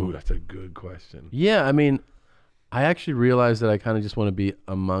do. Ooh, that's a good question. Yeah, I mean, I actually realized that I kind of just want to be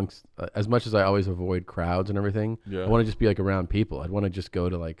amongst, as much as I always avoid crowds and everything. Yeah. I want to just be like around people. I'd want to just go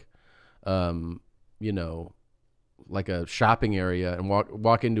to like, like a shopping area and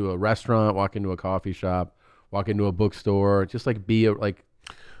walk into a restaurant, walk into a coffee shop, walk into a bookstore, just like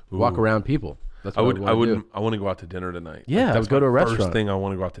walk around people. That's what I want to go out to dinner tonight. Yeah, like, I would go to a restaurant. First thing I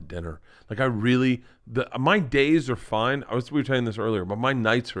want to go out to dinner. Like my days are fine. We were saying this earlier, but my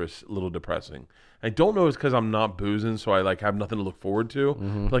nights are a little depressing. I don't know if it's because I'm not boozing, so I like have nothing to look forward to.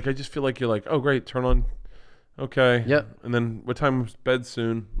 Mm-hmm. But, like, I just feel like you're like, oh great, turn on, okay, yeah, and then what time is bed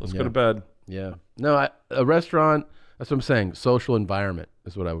soon? Let's go to bed. Yeah, no, a restaurant. That's what I'm saying. Social environment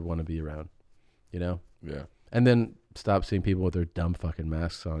is what I would want to be around. Yeah, and then stop seeing people with their dumb fucking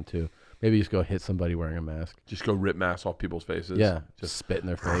masks on too. Maybe just go hit somebody wearing a mask. Just go rip masks off people's faces. Yeah, just spit in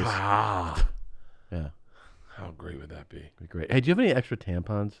their face. Yeah. How great would that be? Great. Hey, do you have any extra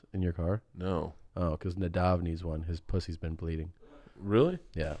tampons in your car? No. Oh, because Nadav needs one. His pussy's been bleeding. Really?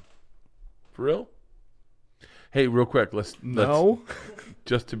 Yeah. For real? Hey, real quick, let's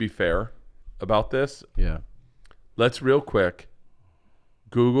just to be fair about this. Yeah. Let's real quick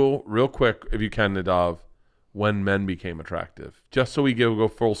Google real quick, if you can, Nadav, when men became attractive. Just so we go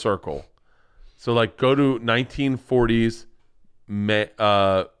full circle. So like go to 1940s men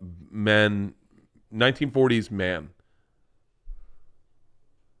 1940s man.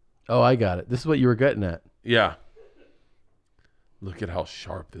 Oh, I got it. This is what you were getting at. Yeah. Look at how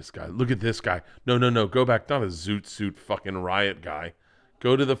sharp this guy. Look at this guy. No. Go back. Not a zoot suit fucking riot guy.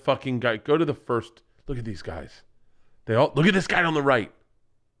 Go to the fucking guy. Go to the first. Look at these guys. Look at this guy on the right.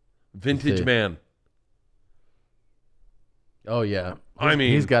 Vintage man. Oh, yeah. I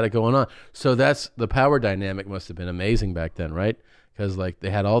mean, he's got it going on. So that's the power dynamic must have been amazing back then, right? Because like they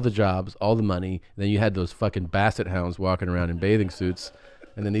had all the jobs, all the money. And then you had those fucking basset hounds walking around in bathing suits.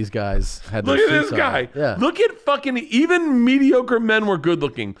 And then these guys had Look at this guy. Yeah. Look at fucking, even mediocre men were good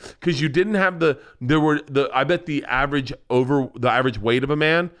looking because you didn't have I bet the average weight of a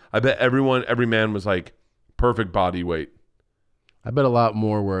man, I bet every man was like perfect body weight. I bet a lot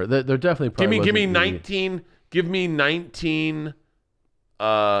more were. They're definitely probably Give me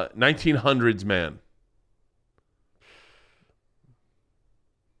 1900s man.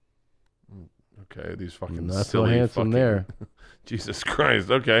 Okay, these fucking not silly so handsome fucking, there. Jesus Christ.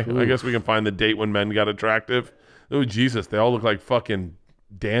 Okay, I guess we can find the date when men got attractive. Oh, Jesus, they all look like fucking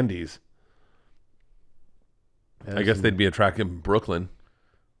dandies. I guess they'd be attractive in Brooklyn.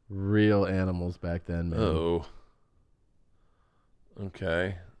 Real animals back then, man. Oh.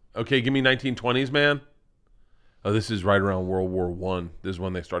 Okay, give me 1920s, man. Oh, this is right around World War I. This is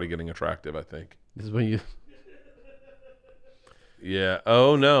when they started getting attractive, I think. This is when you... Yeah.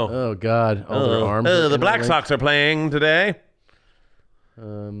 Oh no. Oh God. All their arms. Oh, are the Black interlinked. Sox are playing today.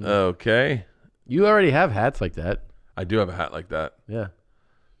 Okay. You already have hats like that. I do have a hat like that. Yeah,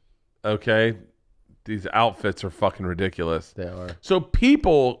 Okay. These outfits are fucking ridiculous. they are. So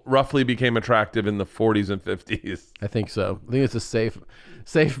people roughly became attractive in the 40s and 50s. I think so. I think it's a safe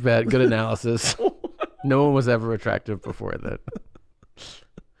bet. Good analysis. No one was ever attractive before that.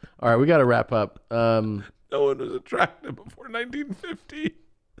 All right, we got to wrap up. No one was attractive before 1950. Do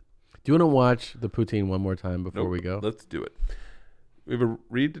you want to watch the poutine one more time before we go? Let's do it. We have a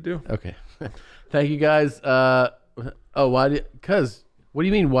read to do? Okay. Thank you guys. Because what do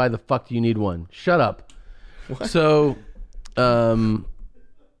you mean, why the fuck do you need one? Shut up. What? So, what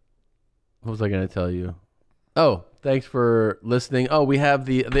was I going to tell you? Oh, thanks for listening. Oh, we have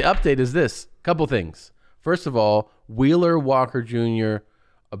the update is this. Couple things. First of all, Wheeler Walker Jr.,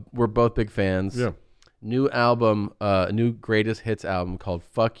 we're both big fans. Yeah. New album, new greatest hits album called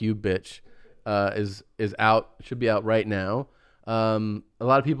 "Fuck You, Bitch," is out. Should be out right now. A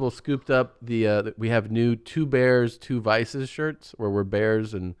lot of people scooped up we have new 2 Bears, 2 Vices shirts where we're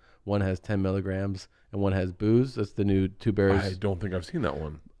bears and one has 10 milligrams and one has booze. That's the new 2 Bears. I don't think I've seen that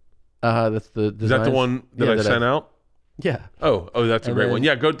one. That's the designs. Is that the one that I sent out? Yeah. Oh, that's a great one.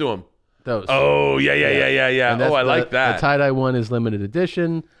 Yeah, go to them. Those. Oh, yeah. Oh, I like that. The tie-dye one is limited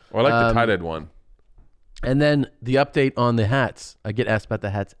edition. Oh, I like the tie-dyed one. And then the update on the hats. I get asked about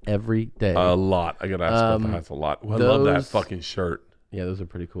the hats every day. A lot. I get asked about the hats a lot. Well, I love that fucking shirt. Yeah, those are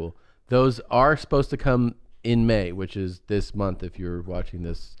pretty cool. Those are supposed to come in May, which is this month if you're watching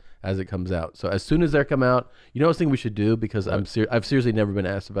this as it comes out. So as soon as they come out, you know what I think we should do? Because I've seriously never been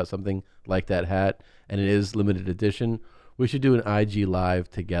asked about something like that hat, and it is limited edition. We should do an IG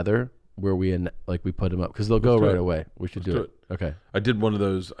live together where we put them up because they'll go right away. We should do it. Okay. I did one of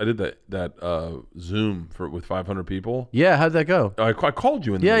those. I did that Zoom with 500 people. Yeah, how'd that go? I called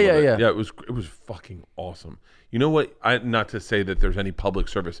you in. Yeah. Yeah, it was fucking awesome. You know what? Not to say that there's any public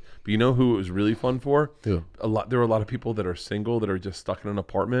service, but you know who it was really fun for? Who? There were a lot of people that are single that are just stuck in an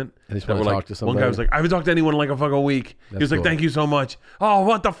apartment. And they just want to talk to somebody. One guy was like, I haven't talked to anyone in like a fucking week. He was like, cool. thank you so much. Oh,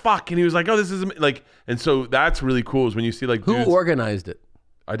 what the fuck? And he was like, oh, this is like, and so that's really cool is when you see like who dudes, organized it?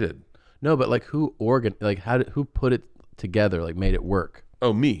 I did. No, but like who who put it together, like made it work?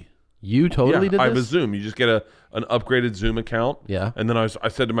 Oh, me. You totally did this? I have a Zoom. You just get an upgraded Zoom account. Yeah. And then I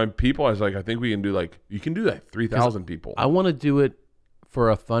said to my people, I was like, I think we can do you can do that 3,000 people. I want to do it for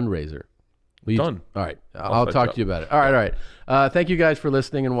a fundraiser. Done. All right. I'll talk to you about it. All right. Thank you guys for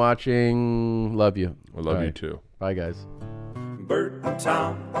listening and watching. Love you. I love you too. Bye, guys. Bert and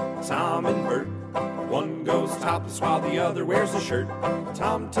Tom and Bert. One goes topless while the other wears a shirt.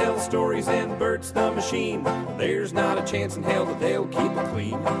 Tom tells stories and Bert's the machine. There's not a chance in hell that they'll keep it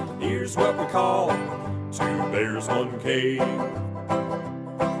clean. Here's what we call 2 Bears, 1 Cave.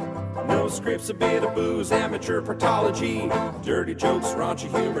 No scripts, a bit of booze, amateur partology. Dirty jokes, raunchy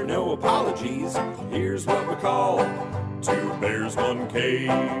humor, no apologies. Here's what we call 2 Bears, 1 Cave.